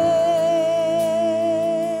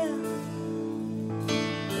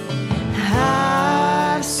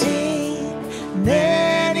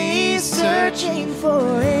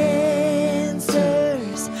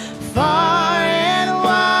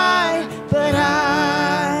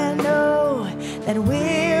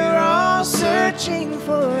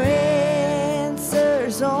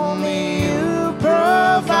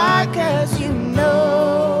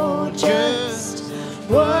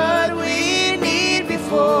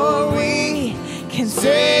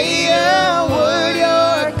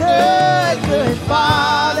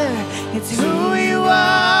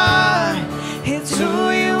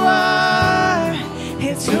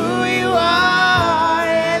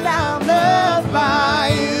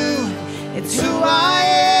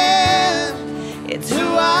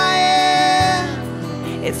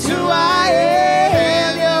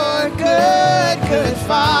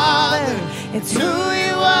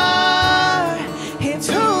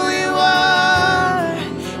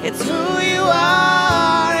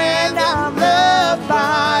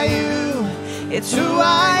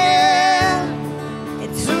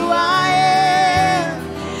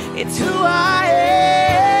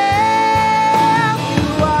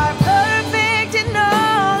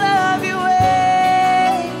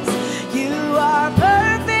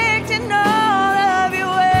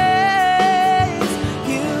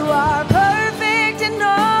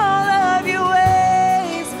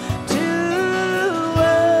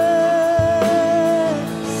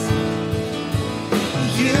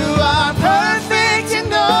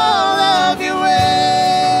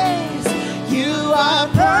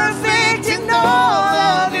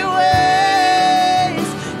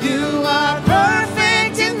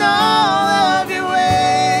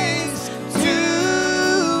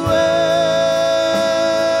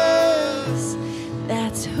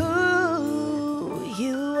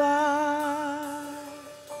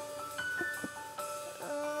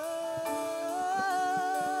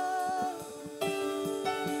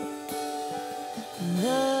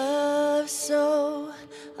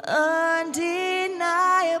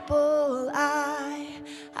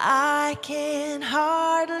 I can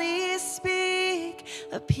hardly speak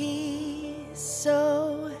a peace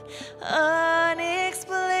so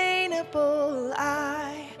unexplainable.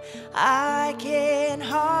 I can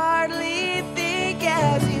hardly think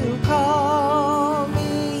as you call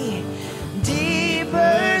me,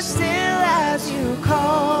 deeper still as you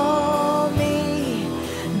call me,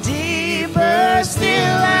 deeper still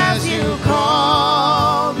as you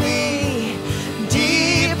call me,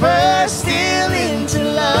 deeper still into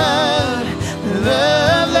love,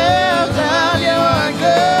 love, love, love. You're a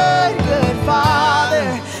good, good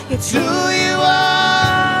Father. It's who you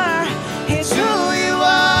are. It's who you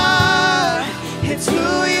are. It's who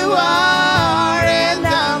you are, and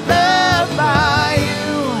I'm loved by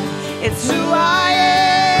you. It's who I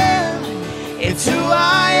am. It's who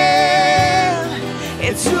I am.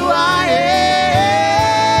 It's who I am.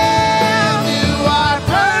 You are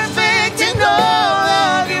perfect in all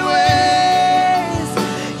of your ways.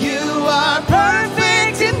 You are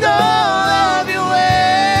perfect in all of your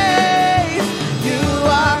ways. You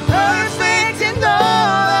are perfect in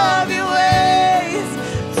all of your ways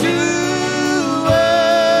to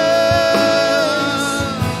us.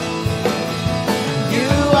 You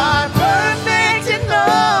are perfect in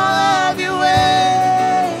all of your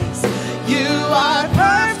ways. You are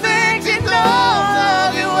perfect in all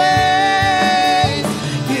of your ways.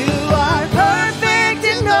 You are perfect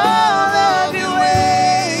in all of your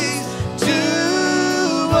ways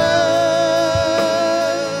to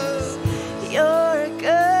us. You're a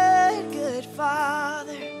good, good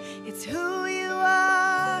Father. It's who you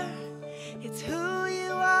are. It's who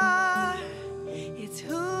you are. It's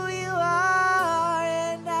who you are,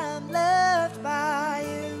 and I'm loved by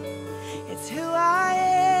you. It's who I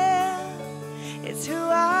am. It's who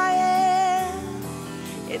I am.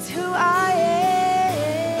 It's who I am.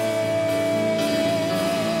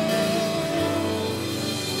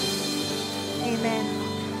 Amen.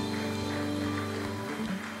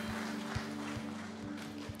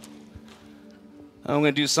 I'm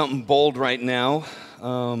going to do something bold right now.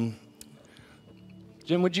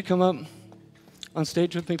 Jim, would you come up on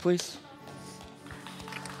stage with me, please?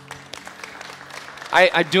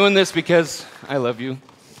 I'm doing this because I love you.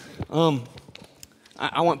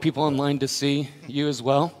 I want people online to see you as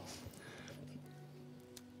well.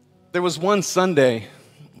 There was one Sunday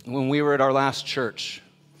when we were at our last church,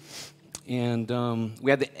 and we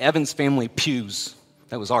had the Evans family pews.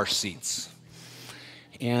 That was our seats.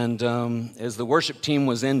 And as the worship team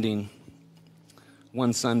was ending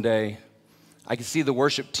one Sunday, I could see the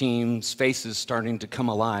worship team's faces starting to come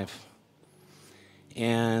alive.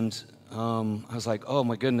 And I was like, oh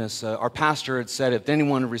my goodness, our pastor had said if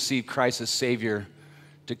anyone would receive Christ as Savior,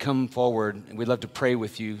 to come forward, and we'd love to pray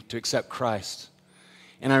with you to accept Christ.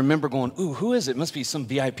 And I remember going, ooh, who is it? It must be some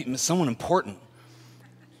VIP, someone important.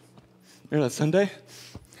 Remember that Sunday?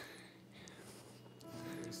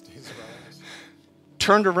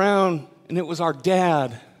 Turned around, and it was our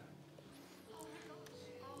dad.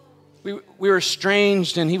 We were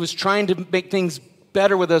estranged, and he was trying to make things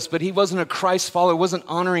better with us, but he wasn't a Christ follower, wasn't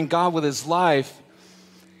honoring God with his life.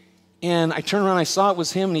 And I turned around, I saw it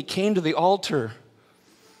was him, and he came to the altar.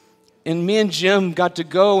 And me and Jim got to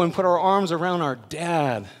go and put our arms around our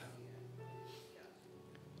dad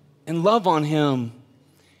and love on him.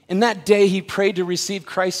 And that day he prayed to receive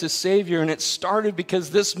Christ as Savior, and it started because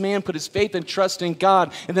this man put his faith and trust in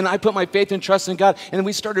God, and then I put my faith and trust in God, and then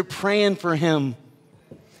we started praying for him.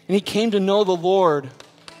 And he came to know the Lord.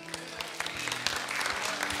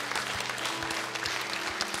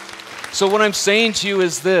 So what I'm saying to you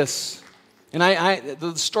is this. And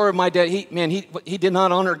the story of my dad, he did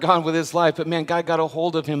not honor God with his life, but man, God got a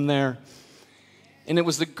hold of him there. And it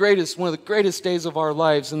was one of the greatest days of our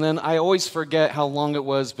lives. And then I always forget how long it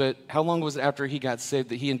was, but how long was it after he got saved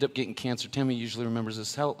that he ended up getting cancer? Tammy usually remembers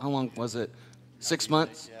this. How long was it? 6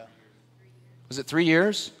 months? Yeah. Was it 3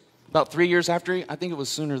 years? About 3 years after I think it was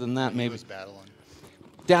sooner than that, maybe. He was battling.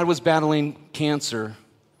 Dad was battling cancer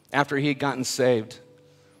after he had gotten saved.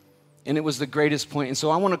 And it was the greatest point. And so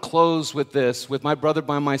I want to close with this, with my brother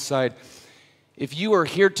by my side. If you are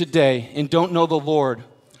here today and don't know the Lord,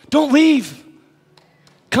 don't leave.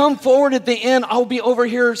 Come forward at the end. I'll be over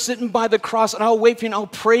here sitting by the cross, and I'll wait for you, and I'll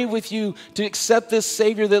pray with you to accept this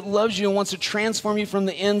Savior that loves you and wants to transform you from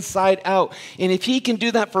the inside out. And if he can do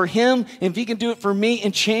that for him, and if he can do it for me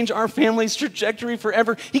and change our family's trajectory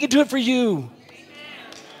forever, he can do it for you.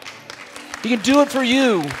 He can do it for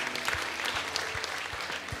you.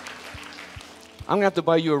 I'm going to have to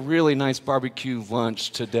buy you a really nice barbecue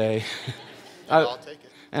lunch today. I'll take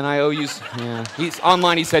it. And I owe you, yeah. He's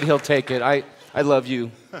online, he said he'll take it. I love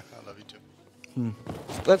you. I love you too.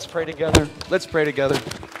 Let's pray together. Let's pray together.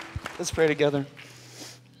 Let's pray together.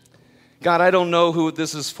 God, I don't know who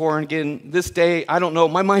this is for. And again, this day, I don't know.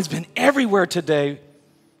 My mind's been everywhere today.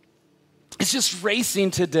 It's just racing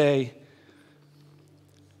today.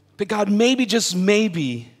 But God, maybe, just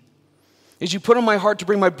maybe, as you put on my heart to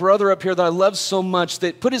bring my brother up here that I love so much,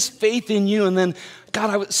 that put his faith in you, and then, God,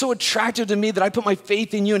 I was so attractive to me that I put my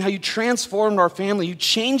faith in you and how you transformed our family. You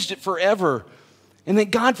changed it forever. And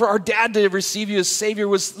then, God, for our dad to receive you as Savior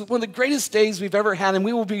was one of the greatest days we've ever had, and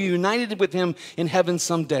we will be united with him in heaven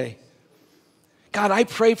someday. God, I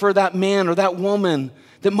pray for that man or that woman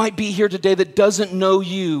that might be here today that doesn't know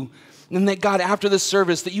you, and that, God, after this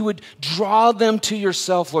service, that you would draw them to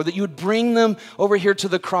yourself, Lord, that you would bring them over here to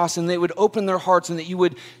the cross, and they would open their hearts, and that you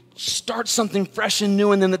would start something fresh and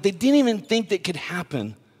new in them that they didn't even think that could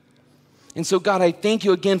happen. And so, God, I thank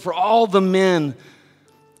you again for all the men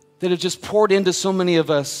that have just poured into so many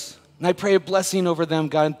of us. And I pray a blessing over them,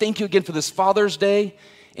 God. And thank you again for this Father's Day.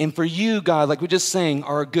 And for you, God, like we just sang,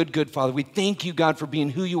 are a good, good Father. We thank you, God, for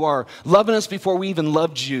being who you are, loving us before we even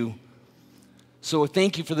loved you. So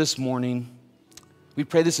thank you for this morning. We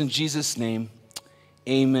pray this in Jesus' name.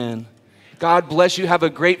 Amen. God bless you. Have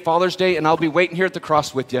a great Father's Day, and I'll be waiting here at the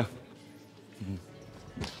cross with you.